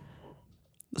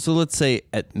 So let's say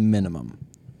at minimum,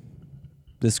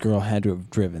 this girl had to have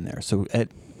driven there. So at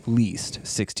least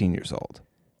 16 years old.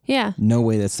 Yeah, No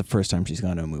way that's the first time she's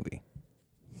gone to a movie.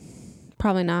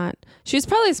 probably not. She was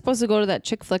probably supposed to go to that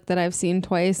chick flick that I've seen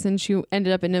twice, and she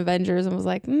ended up in Avengers and was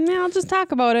like, I'll just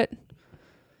talk about it.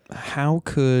 How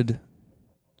could...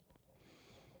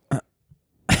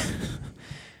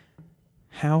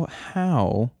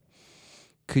 How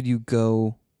could you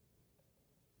go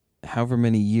however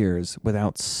many years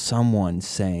without someone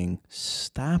saying,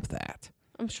 stop that?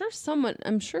 I'm sure someone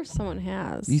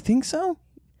has. You think so?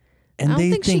 And I don't they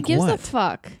think she gives what? a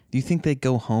fuck. Do you think they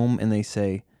go home and they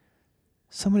say,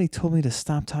 somebody told me to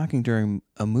stop talking during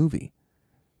a movie?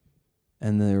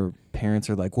 And their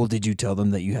parents are like, well, did you tell them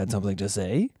that you had something to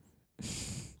say?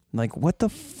 Like, what the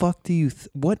fuck do you...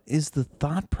 what is the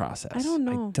thought process? I don't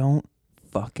know. I don't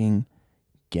fucking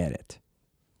get it.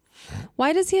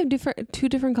 Why does he have two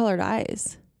different colored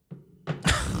eyes?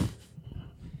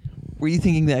 Were you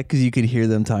thinking that because you could hear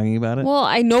them talking about it? Well,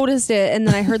 I noticed it, and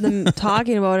then I heard them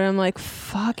talking about it. I'm like,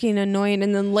 fucking annoying.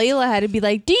 And then Layla had to be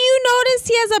like, do you notice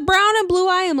he has a brown and blue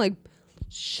eye? I'm like,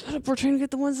 shut up. We're trying to get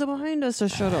the ones that are behind us, so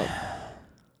shut up.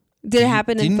 Did it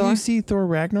happen in Thor? Didn't you see Thor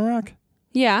Ragnarok?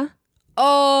 Yeah.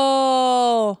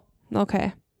 Oh.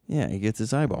 Okay. Yeah, he gets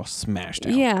his eyeball smashed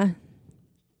out. Yeah.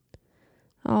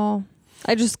 Oh.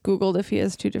 I just Googled if he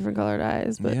has two different colored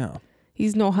eyes, but yeah.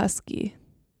 he's no husky.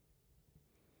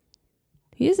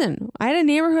 He isn't. I had a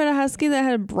neighborhood of husky that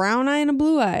had a brown eye and a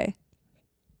blue eye.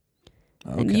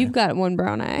 Okay. And you've got one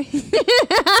brown eye.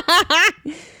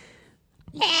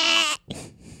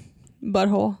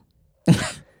 Butthole.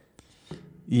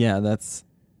 Yeah, that's...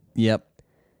 Yep.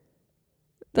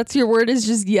 That's your word is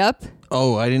just yep?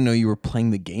 Oh, I didn't know you were playing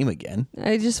the game again.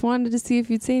 I just wanted to see if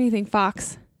you'd say anything.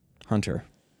 Fox. Hunter.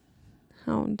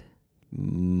 Hound.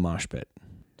 Mosh pit.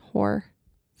 Whore.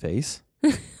 Face.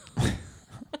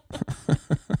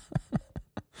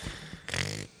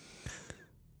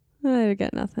 I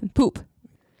got nothing. Poop.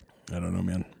 I don't know,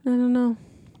 man. I don't know.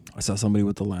 I saw somebody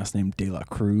with the last name De La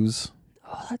Cruz.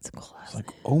 Oh, that's a cool. It's like,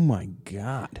 oh my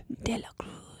God. De La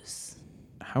Cruz.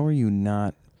 How are you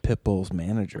not Pitbull's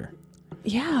manager?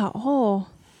 Yeah. Oh.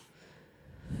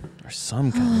 Or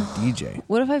some kind of DJ.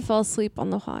 What if I fell asleep on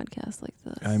the podcast like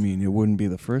this? I mean, it wouldn't be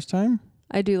the first time.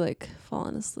 I do like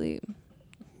falling asleep.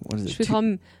 What is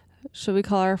it? Should we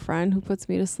call our friend who puts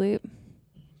me to sleep?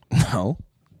 No.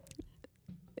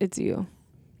 It's you.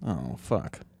 Oh,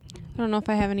 fuck. I don't know if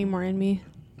I have any more in me.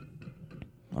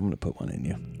 I'm going to put one in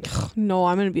you. No,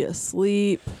 I'm going to be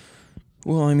asleep.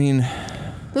 Well, I mean...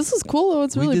 This is cool, though.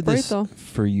 It's really we did bright, this though.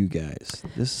 for you guys.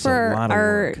 This is For a lot of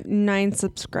our work. 9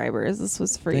 subscribers, this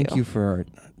was for you. Thank you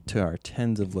to our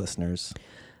tens of listeners.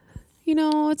 You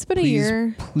know, it's been a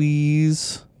year.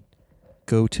 Please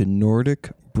go to Nordic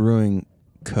Brewing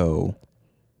Co.,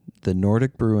 the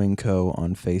Nordic Brewing Co.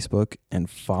 on Facebook, and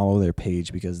follow their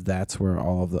page because that's where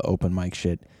all of the open mic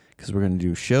shit. Because we're going to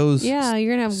do shows. Yeah,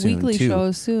 you're going to have weekly too.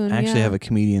 shows soon. I actually yeah. have a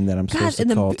comedian that I'm supposed to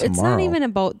call tomorrow. It's not even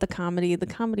about the comedy. The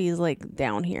comedy is like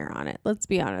down here on it. Let's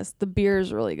be honest. The beer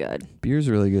is really good. Beer's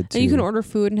really good too. And you can order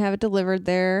food and have it delivered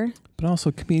there. But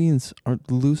also, comedians are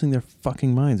losing their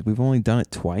fucking minds. We've only done it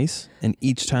twice, and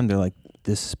each time they're like,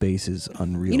 "This space is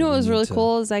unreal." You know what was really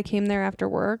cool is I came there after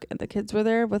work, and the kids were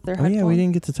there with their Oh headphones. yeah, we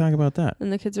didn't get to talk about that.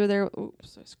 And the kids were there.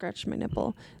 Oops, I scratched my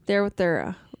nipple. There with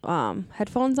their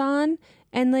headphones on,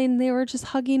 and then they were just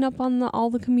hugging up on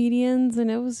all the comedians, and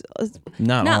it was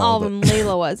Not all of but them.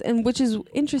 Layla was, and which is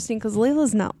interesting because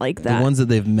Layla's not like that. The ones that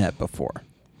they've met before.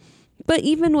 But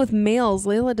even with males,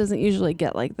 Layla doesn't usually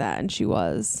get like that, and she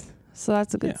was. So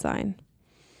that's a good sign.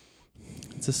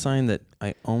 It's a sign that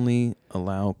I only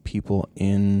allow people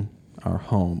in our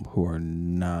home who are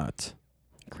not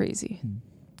Crazy.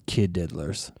 kid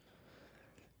diddlers.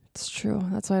 It's true.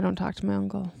 That's why I don't talk to my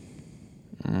uncle.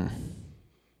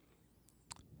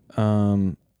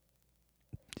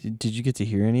 Did you get to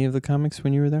hear any of the comics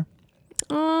when you were there?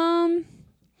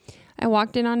 I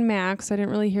walked in on Max. I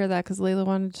didn't really hear that because Layla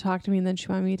wanted to talk to me, and then she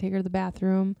wanted me to take her to the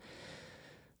bathroom.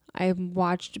 I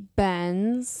watched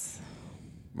Ben's.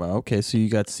 Well, okay, so you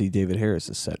got to see David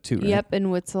Harris's set too, right? Yep, and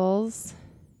Witzel's.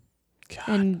 God.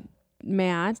 And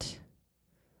Matt.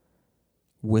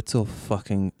 Witzel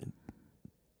fucking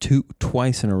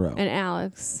twice in a row. And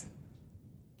Alex.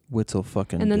 Witzel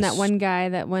fucking. And then that one guy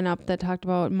that went up that talked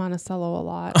about Monticello a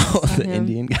lot. Oh, I saw the him.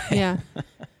 Indian guy. Yeah.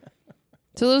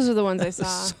 So those are the ones I That saw.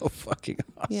 was so fucking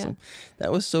awesome. Yeah.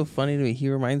 That was so funny to me. He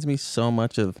reminds me so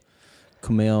much of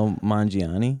Kumail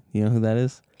Nanjiani. You know who that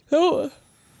is? Oh.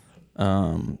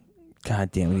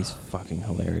 God damn it, he's fucking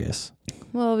hilarious.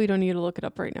 Well, we don't need to look it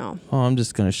up right now. Oh, I'm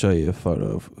just gonna show you a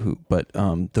photo of who. But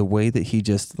the way that he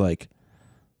just like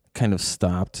kind of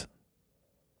stopped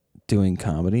doing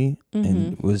comedy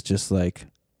and was just like,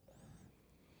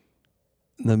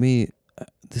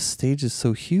 this stage is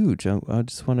so huge. I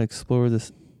just want to explore the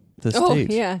stage. Oh,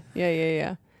 yeah.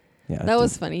 Yeah. Yeah, That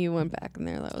was funny. You went back in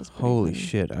there. That was pretty holy funny.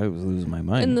 shit. I was losing my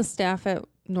mind. And the staff at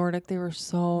Nordic, they were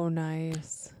so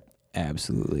nice.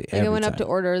 Absolutely. Like I went up to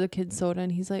order the kid soda,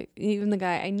 and he's like, even the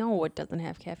guy, I know it doesn't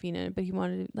have caffeine in it, but he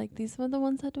wanted like these are the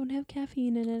ones that don't have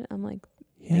caffeine in it. I'm like,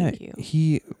 thank you.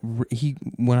 He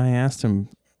when I asked him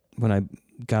when I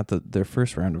got their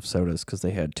first round of sodas because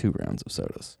they had 2 rounds of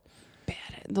sodas. Bad.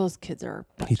 Those kids are.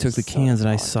 A bunch He took of the cans and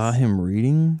I sodas. saw him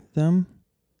reading them.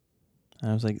 And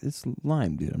I was like, it's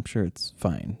lime, dude. I'm sure it's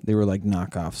fine. They were like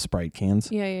knockoff Sprite cans.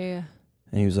 Yeah. And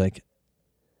he was like,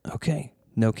 okay,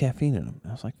 no caffeine in them.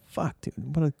 I was like, fuck,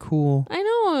 dude. What a cool. I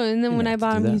know. And then You when don't I have to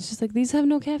bought do him, that. he's just like, these have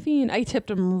no caffeine. I tipped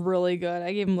him really good.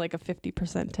 I gave him like a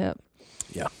 50% tip.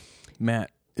 Yeah.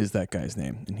 Matt is that guy's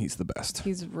name, and he's the best.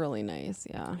 He's really nice.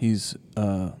 Yeah. He's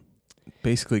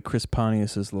basically Chris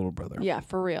Pontius's little brother. Yeah,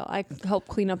 for real. I helped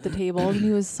clean up the table, and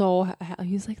he was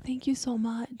he was like, thank you so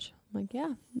much. I'm like,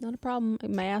 yeah, not a problem.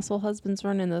 My asshole husband's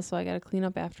running this, so I got to clean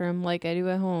up after him like I do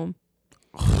at home.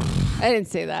 I didn't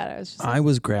say that. I was just I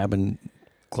was grabbing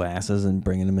glasses and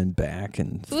bringing them in back,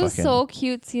 and it was so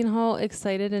cute seeing how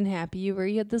excited and happy you were.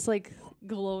 You had this like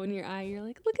glow in your eye. You're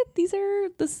like, look at this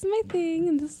is my thing,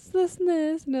 and this is this and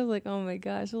this. And I was like, oh my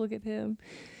gosh, look at him.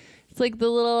 It's like the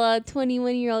little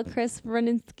 21-year-old Chris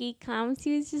running skate comps.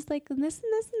 He was just like this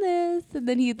and this and this. And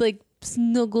then he'd like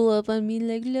snuggle up on me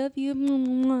like, love you.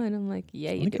 And I'm like,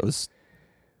 yeah, I you think do. I was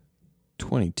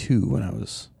 22 when I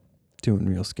was doing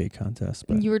real skate contests.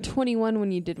 But You were 21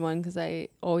 when you did one because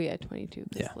 22.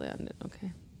 Yeah. Leon did.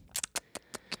 Okay.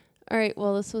 All right.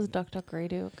 Well, this was Duck Duck Grey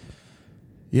Duke.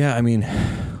 yeah, I mean,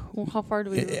 Well, how far do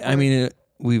we record? I mean,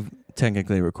 we've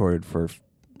technically recorded for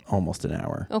almost an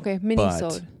hour. Okay,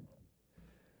 mini-sode.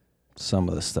 Some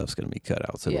of the stuff's going to be cut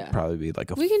out, so Yeah. it'll probably be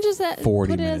like a We can just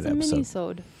 40 put it minute as a episode.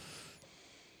 mini-sode.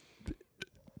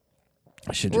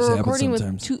 I should just We're have it recording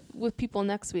sometimes. with people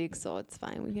next week, so it's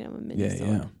fine. We can have a yeah, mini-sode.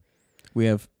 yeah. We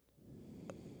have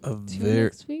a 2 very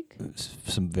next week?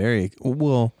 some very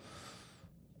well.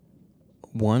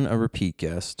 One, a repeat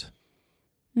guest,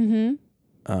 Mm-hmm.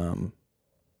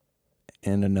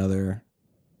 and another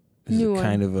is New a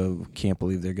kind of a can't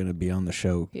believe they're going to be on the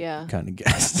show Yeah. kind of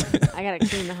guest. I got to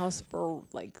clean the house for,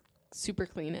 like, super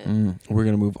clean it. We're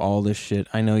going to move all this shit.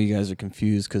 I know you guys are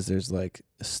confused because there's like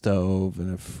a stove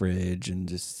and a fridge and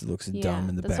just looks dumb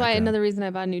in the That's background. why another reason I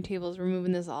bought a new table is we're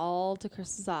moving this all to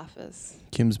Chris's office.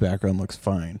 Kim's background looks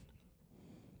fine,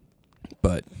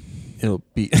 but it'll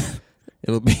be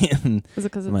in Is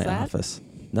it because it's my that? office.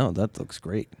 No, that looks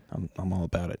great. I'm all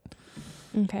about it.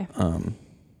 Okay.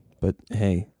 But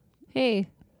hey, Hey.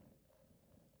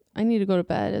 I need to go to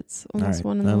bed. It's all almost right.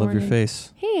 1 in the I love morning. your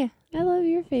face. Hey, I love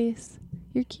your face.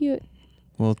 You're cute.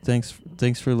 Well, thanks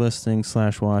for listening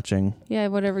 / watching. Yeah,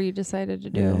 whatever you decided to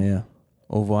do. Yeah, yeah.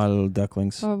 Au revoir, little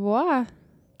ducklings. Au revoir.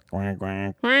 Quack,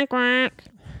 quack. Quack, quack.